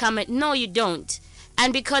 can I come? No, you don't.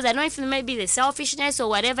 And because I don't know if it may be the selfishness or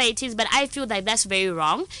whatever it is, but I feel that that's very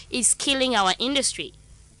wrong. It's killing our industry.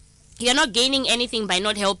 You're not gaining anything by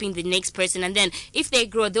not helping the next person, and then if they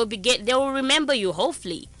grow, they will remember you,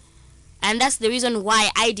 hopefully. And that's the reason why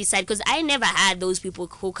I decided, because I never had those people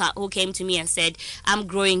who came to me and said, I'm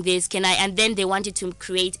growing this, can I? And then they wanted to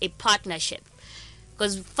create a partnership.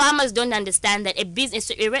 Because farmers don't understand that a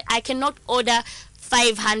business, I cannot order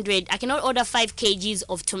 5 kgs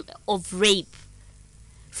of rape.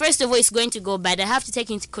 First of all, it's going to go bad. I have to take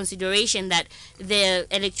into consideration that the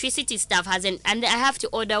electricity stuff hasn't, and I have to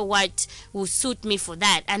order what will suit me for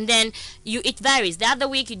that. And then it varies. The other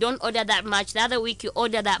week you don't order that much. The other week you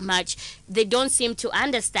order that much. They don't seem to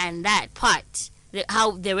understand that part.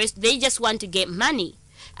 They just want to get money,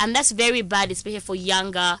 and that's very bad, especially for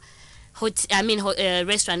younger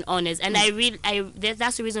restaurant owners. And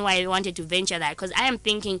that's the reason why I wanted to venture that, because I am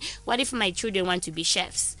thinking, what if my children want to be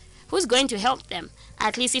chefs? Who's going to help them?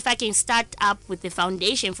 At least if I can start up with the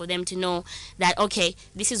foundation for them to know that, okay,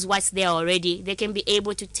 this is what's there already, they can be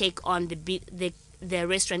able to take on the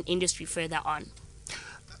restaurant industry further on.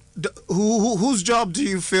 Whose job do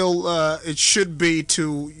you feel it should be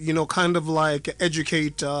to, kind of like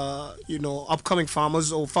educate, upcoming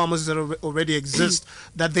farmers or farmers that already exist,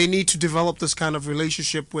 that they need to develop this kind of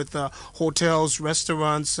relationship with hotels,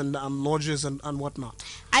 restaurants, and lodges and whatnot?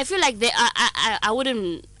 I feel like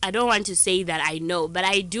I don't want to say that I know, but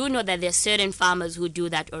I do know that there's certain farmers who do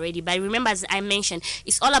that already. But remember, as I mentioned,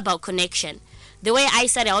 it's all about connection. The way I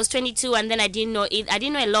started, I was 22, and then I didn't know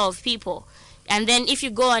a lot of people. And then if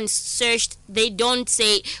you go and search, they don't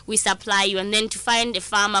say we supply you. And then to find a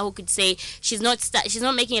farmer who could say she's not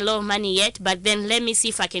making a lot of money yet, but then let me see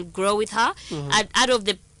if I can grow with her. Mm-hmm.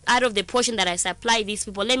 Out of the portion that I supply these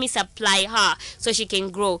people, let me supply her so she can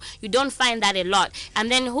grow. You don't find that a lot. And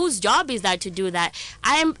then whose job is that to do that?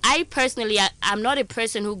 I personally, I'm not a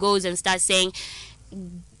person who goes and starts saying,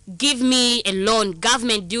 give me a loan,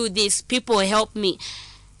 government do this, people help me.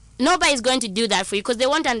 Nobody's going to do that for you, because they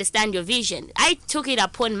won't understand your vision. I took it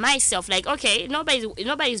upon myself, like, okay,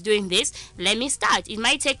 nobody's doing this, let me start. It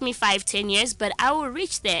might take me 5-10 years, but I will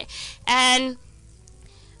reach there. And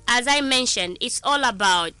as I mentioned, it's all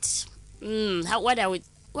about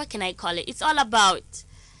what can I call it? It's all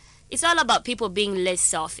about people being less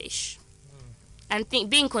selfish and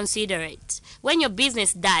being considerate. When your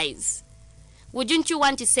business dies, wouldn't you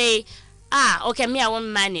want to say, okay, me, I won't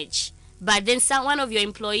manage? But then one of your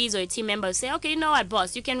employees or a team member will say, okay, you know what,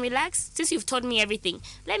 boss, you can relax. Since you've taught me everything,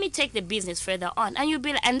 let me take the business further on. And you'll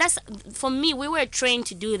be like, and that's, for me, we were trained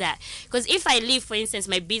to do that. Because if I leave, for instance,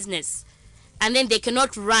 my business, and then they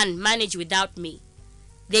cannot manage without me,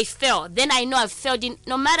 they fail. Then I know I've failed in,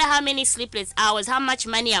 no matter how many sleepless hours, how much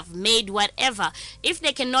money I've made, whatever. If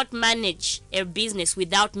they cannot manage a business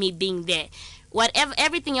without me being there,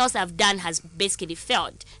 everything else I've done has basically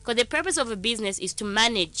failed. Because the purpose of a business is to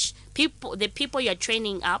manage the people you're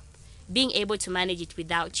training up, being able to manage it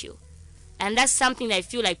without you. And that's something that I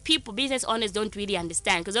feel like business owners don't really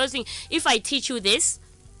understand. Because I was thinking, if I teach you this,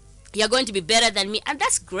 you're going to be better than me. And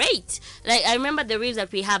that's great. Like, I remember the ribs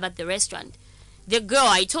that we have at the restaurant. The girl,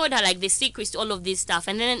 I told her like the secrets to all of this stuff.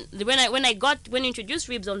 And then when I introduced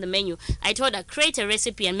ribs on the menu, I told her, create a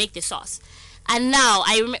recipe and make the sauce. And now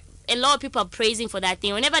I remember, a lot of people are praising for that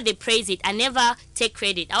thing. Whenever they praise it, I never take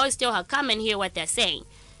credit. I always tell her, come and hear what they're saying.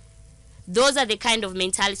 Those are the kind of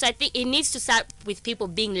mentality. So I think it needs to start with people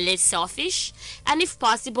being less selfish. And if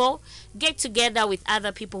possible, get together with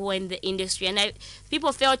other people who are in the industry. And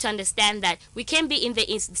people fail to understand that we can be in the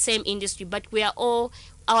same industry, but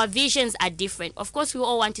our visions are different. Of course, we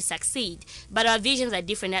all want to succeed, but our visions are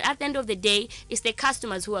different. And at the end of the day, it's the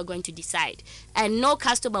customers who are going to decide. And no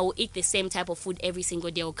customer will eat the same type of food every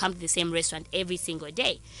single day or come to the same restaurant every single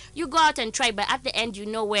day. You go out and try, but at the end, you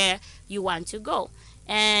know where you want to go.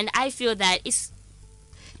 And I feel that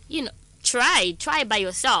try by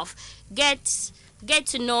yourself. Get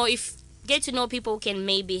to know people who can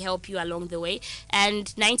maybe help you along the way, and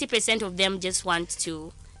 90% of them just want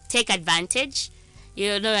to take advantage,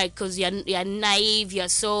 like, because you're naive,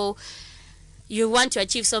 you want to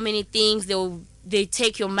achieve so many things. They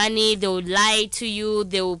take your money, they'll lie to you,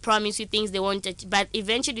 they'll promise you things they won't, but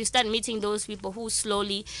eventually you start meeting those people who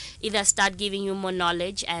slowly either start giving you more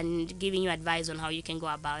knowledge and giving you advice on how you can go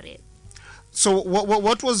about it. So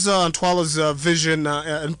what was Twaala's vision,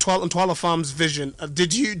 and Twaala Farm's vision?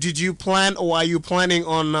 Did you plan, or are you planning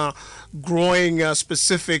on growing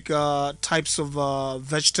specific types of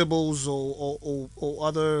vegetables or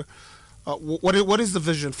other? What is the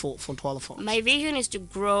vision for Twaala Farms? My vision is to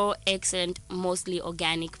grow excellent, mostly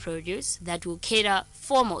organic produce that will cater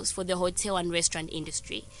foremost for the hotel and restaurant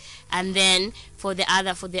industry, and then for the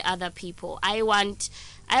other people. I want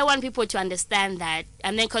people to understand that,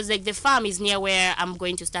 and then because like the farm is near where I'm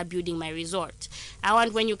going to start building my resort. I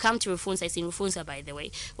want, when you come to Rufunsa, it's in Rufunsa by the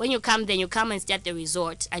way, when you come, then you come and stay at the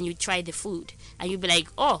resort and you try the food and you'll be like,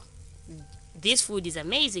 oh, this food is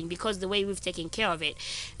amazing because the way we've taken care of it.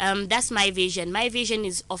 That's my vision. My vision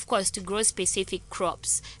is, of course, to grow specific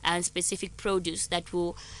crops and specific produce that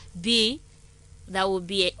will be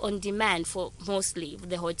on demand for mostly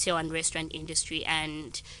the hotel and restaurant industry,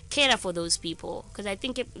 and cater for those people, because I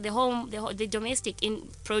think the domestic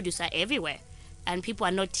produce are everywhere, and people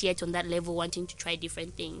are not yet on that level wanting to try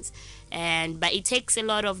different things. But it takes a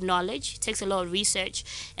lot of knowledge, it takes a lot of research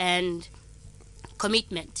and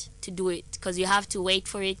commitment to do it, because you have to wait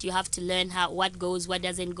for it, you have to learn what goes, what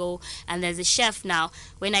doesn't go. And as a chef now,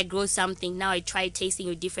 when I grow something, now I try tasting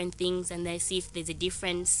with different things and then see if there's a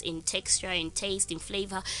difference in texture, in taste, in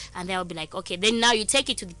flavor, and then I'll be like, okay, then now you take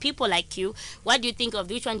it to the people like you, what do you think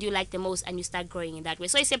of, which one do you like the most, and you start growing in that way.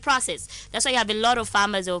 So it's a process. That's why you have a lot of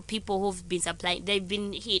farmers or people who've been supplying, they've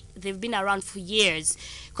been around for years,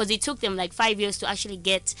 because it took them like 5 years to actually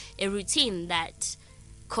get a routine that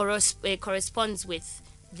corresponds with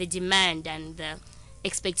the demand and the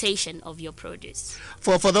expectation of your produce.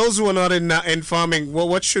 For those who are not in farming,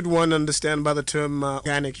 what should one understand by the term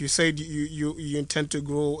organic? You said you intend to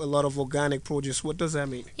grow a lot of organic produce. What does that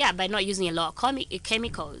mean? Yeah, by not using a lot of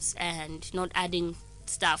chemicals and not adding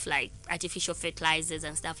stuff like artificial fertilizers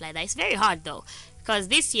and stuff like that. It's very hard though, because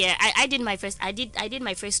this year I did my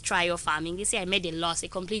first trial farming. This year I made a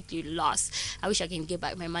completely loss. I wish I can get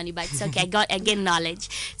back my money, but it's okay. I gained knowledge.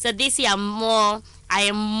 So this year I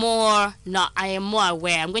am more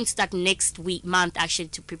aware. I'm going to start next month actually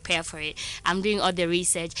to prepare for it. I'm doing all the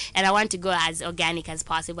research, and I want to go as organic as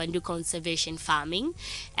possible and do conservation farming,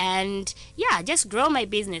 and yeah, just grow my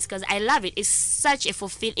business because I love it.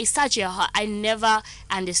 I never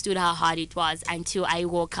understood how hard it was until I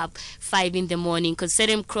woke up 5 in the morning, because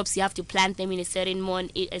certain crops you have to plant them in a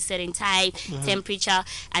certain time, temperature,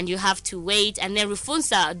 and you have to wait. And then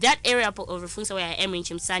Rufunsa, that area of Rufunsa where I am in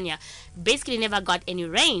Chimsanya, basically never got any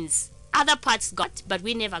rains. Other parts got, but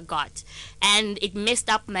we never got, and it messed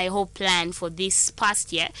up my whole plan for this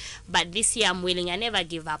past year. But this year I'm willing. I never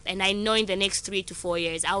give up, and I know in the next 3 to 4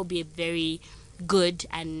 years I will be very good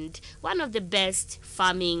and one of the best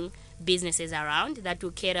farming businesses around that will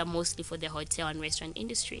cater mostly for the hotel and restaurant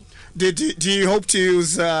industry. Do you hope to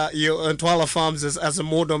use your Twaala Farms as a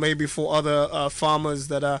model maybe for other farmers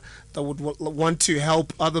that would want to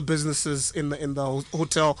help other businesses in the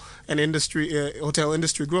hotel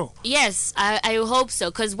industry grow? Yes, I hope so,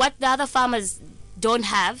 because what the other farmers don't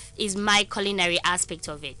have is my culinary aspect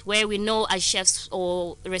of it, where we know as chefs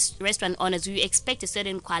or restaurant owners we expect a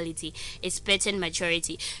certain quality, a certain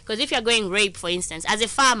maturity. Because if you're going rape, for instance, as a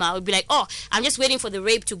farmer I would be like, oh, I'm just waiting for the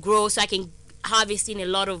rape to grow so I can harvest in a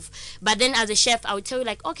lot of, but then as a chef I would tell you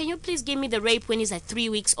like, oh, can you please give me the rape when it's like 3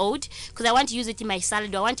 weeks old, because I want to use it in my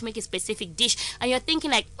salad, or I want to make a specific dish. And you're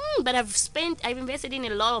thinking like, but I've invested in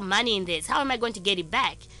a lot of money in this, how am I going to get it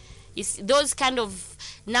back? It's those kind of,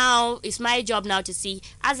 now it's my job now to see,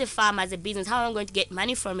 as a farmer, as a business, how I'm going to get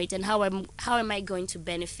money from it, and how am I going to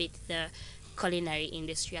benefit the culinary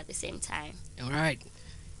industry at the same time. All right,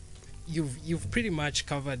 you've pretty much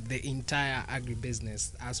covered the entire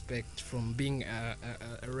agribusiness aspect, from being a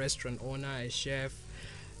restaurant owner, a chef.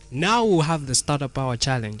 Now we'll have the Startup Hour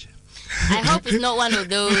challenge. I hope it's not one of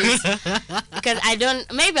those, because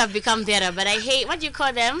maybe I've become better, but I hate, what do you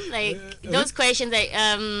call them? Like those questions like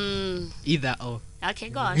either or. Okay,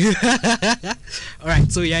 go on. All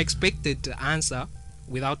right, so you're expected to answer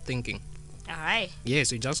without thinking. All right.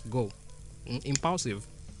 Yes, you just go. Impulsive.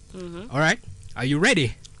 All right, are you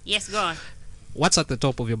ready? Yes, go on. What's at the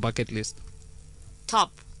top of your bucket list?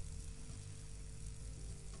 Top.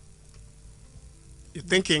 You're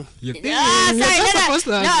thinking. You think?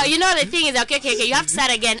 No, you know the thing is, okay, you have to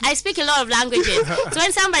start again. I speak a lot of languages. So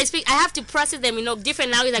when somebody speaks, I have to process them,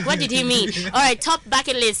 different languages. Like, what did he mean? All right, top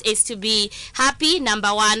bucket list is to be happy, number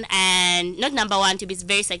one, and not number one, to be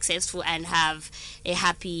very successful and have a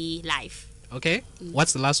happy life. Okay.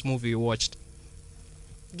 What's the last movie you watched?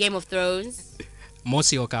 Game of Thrones.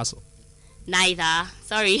 Mosi or Castle? Neither.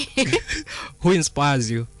 Sorry. Who inspires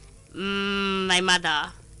you? My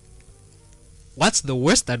mother. What's the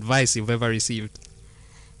worst advice you've ever received?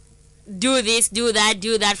 Do this, do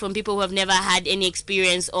that from people who have never had any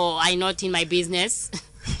experience or are not in my business.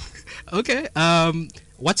 Okay.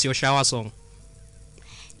 What's your shower song?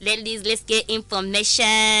 Ladies, let's get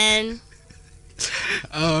information.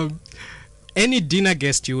 Any dinner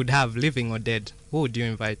guest you would have, living or dead, who would you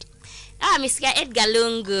invite? Mr. Edgar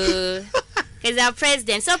Lungu. He's our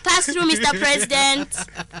president. So pass through, Mr. President.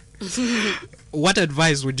 What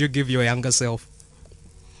advice would you give your younger self?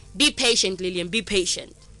 Be patient, Lillian. Be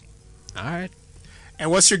patient. All right.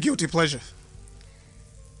 And what's your guilty pleasure?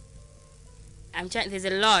 I'm trying. There's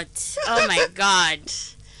a lot. Oh my God.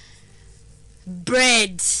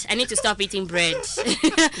 Bread. I need to stop eating bread.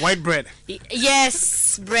 White bread.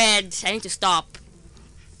 Yes, bread. I need to stop.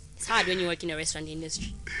 It's hard when you work in a restaurant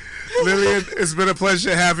industry. Lillian, it's been a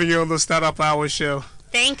pleasure having you on the Startup Hour show.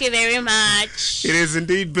 Thank you very much. It has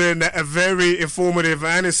indeed been a very informative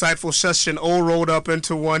and insightful session, all rolled up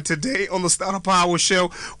into one today on the Startup Hour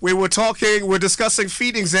show. We're discussing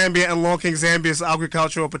feeding Zambia and unlocking Zambia's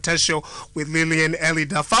agricultural potential with Lillian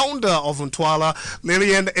Elidah, founder of Twaala.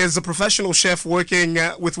 Lillian is a professional chef working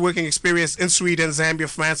experience in Sweden, Zambia,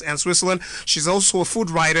 France, and Switzerland. She's also a food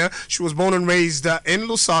writer. She was born and raised in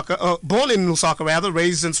Lusaka,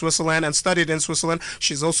 raised in Switzerland and studied in Switzerland.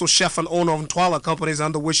 She's also chef and owner of Twaala Companies,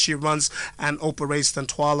 under which she runs and operates the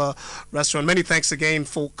Twaala Restaurant. Many thanks again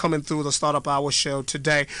for coming through the Startup Hour show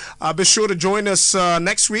today. Be sure to join us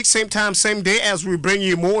next week, same time, same day, as we bring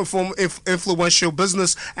you more influential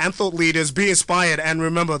business and thought leaders. Be inspired, and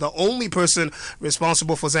remember, the only person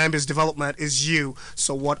responsible for Zambia's development is you.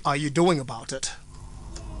 So what are you doing about it?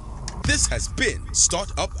 This has been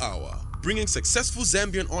Startup Hour, bringing successful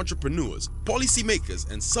Zambian entrepreneurs, policymakers,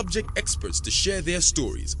 and subject experts to share their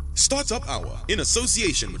stories. Startup Hour, in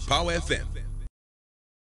association with Power FM.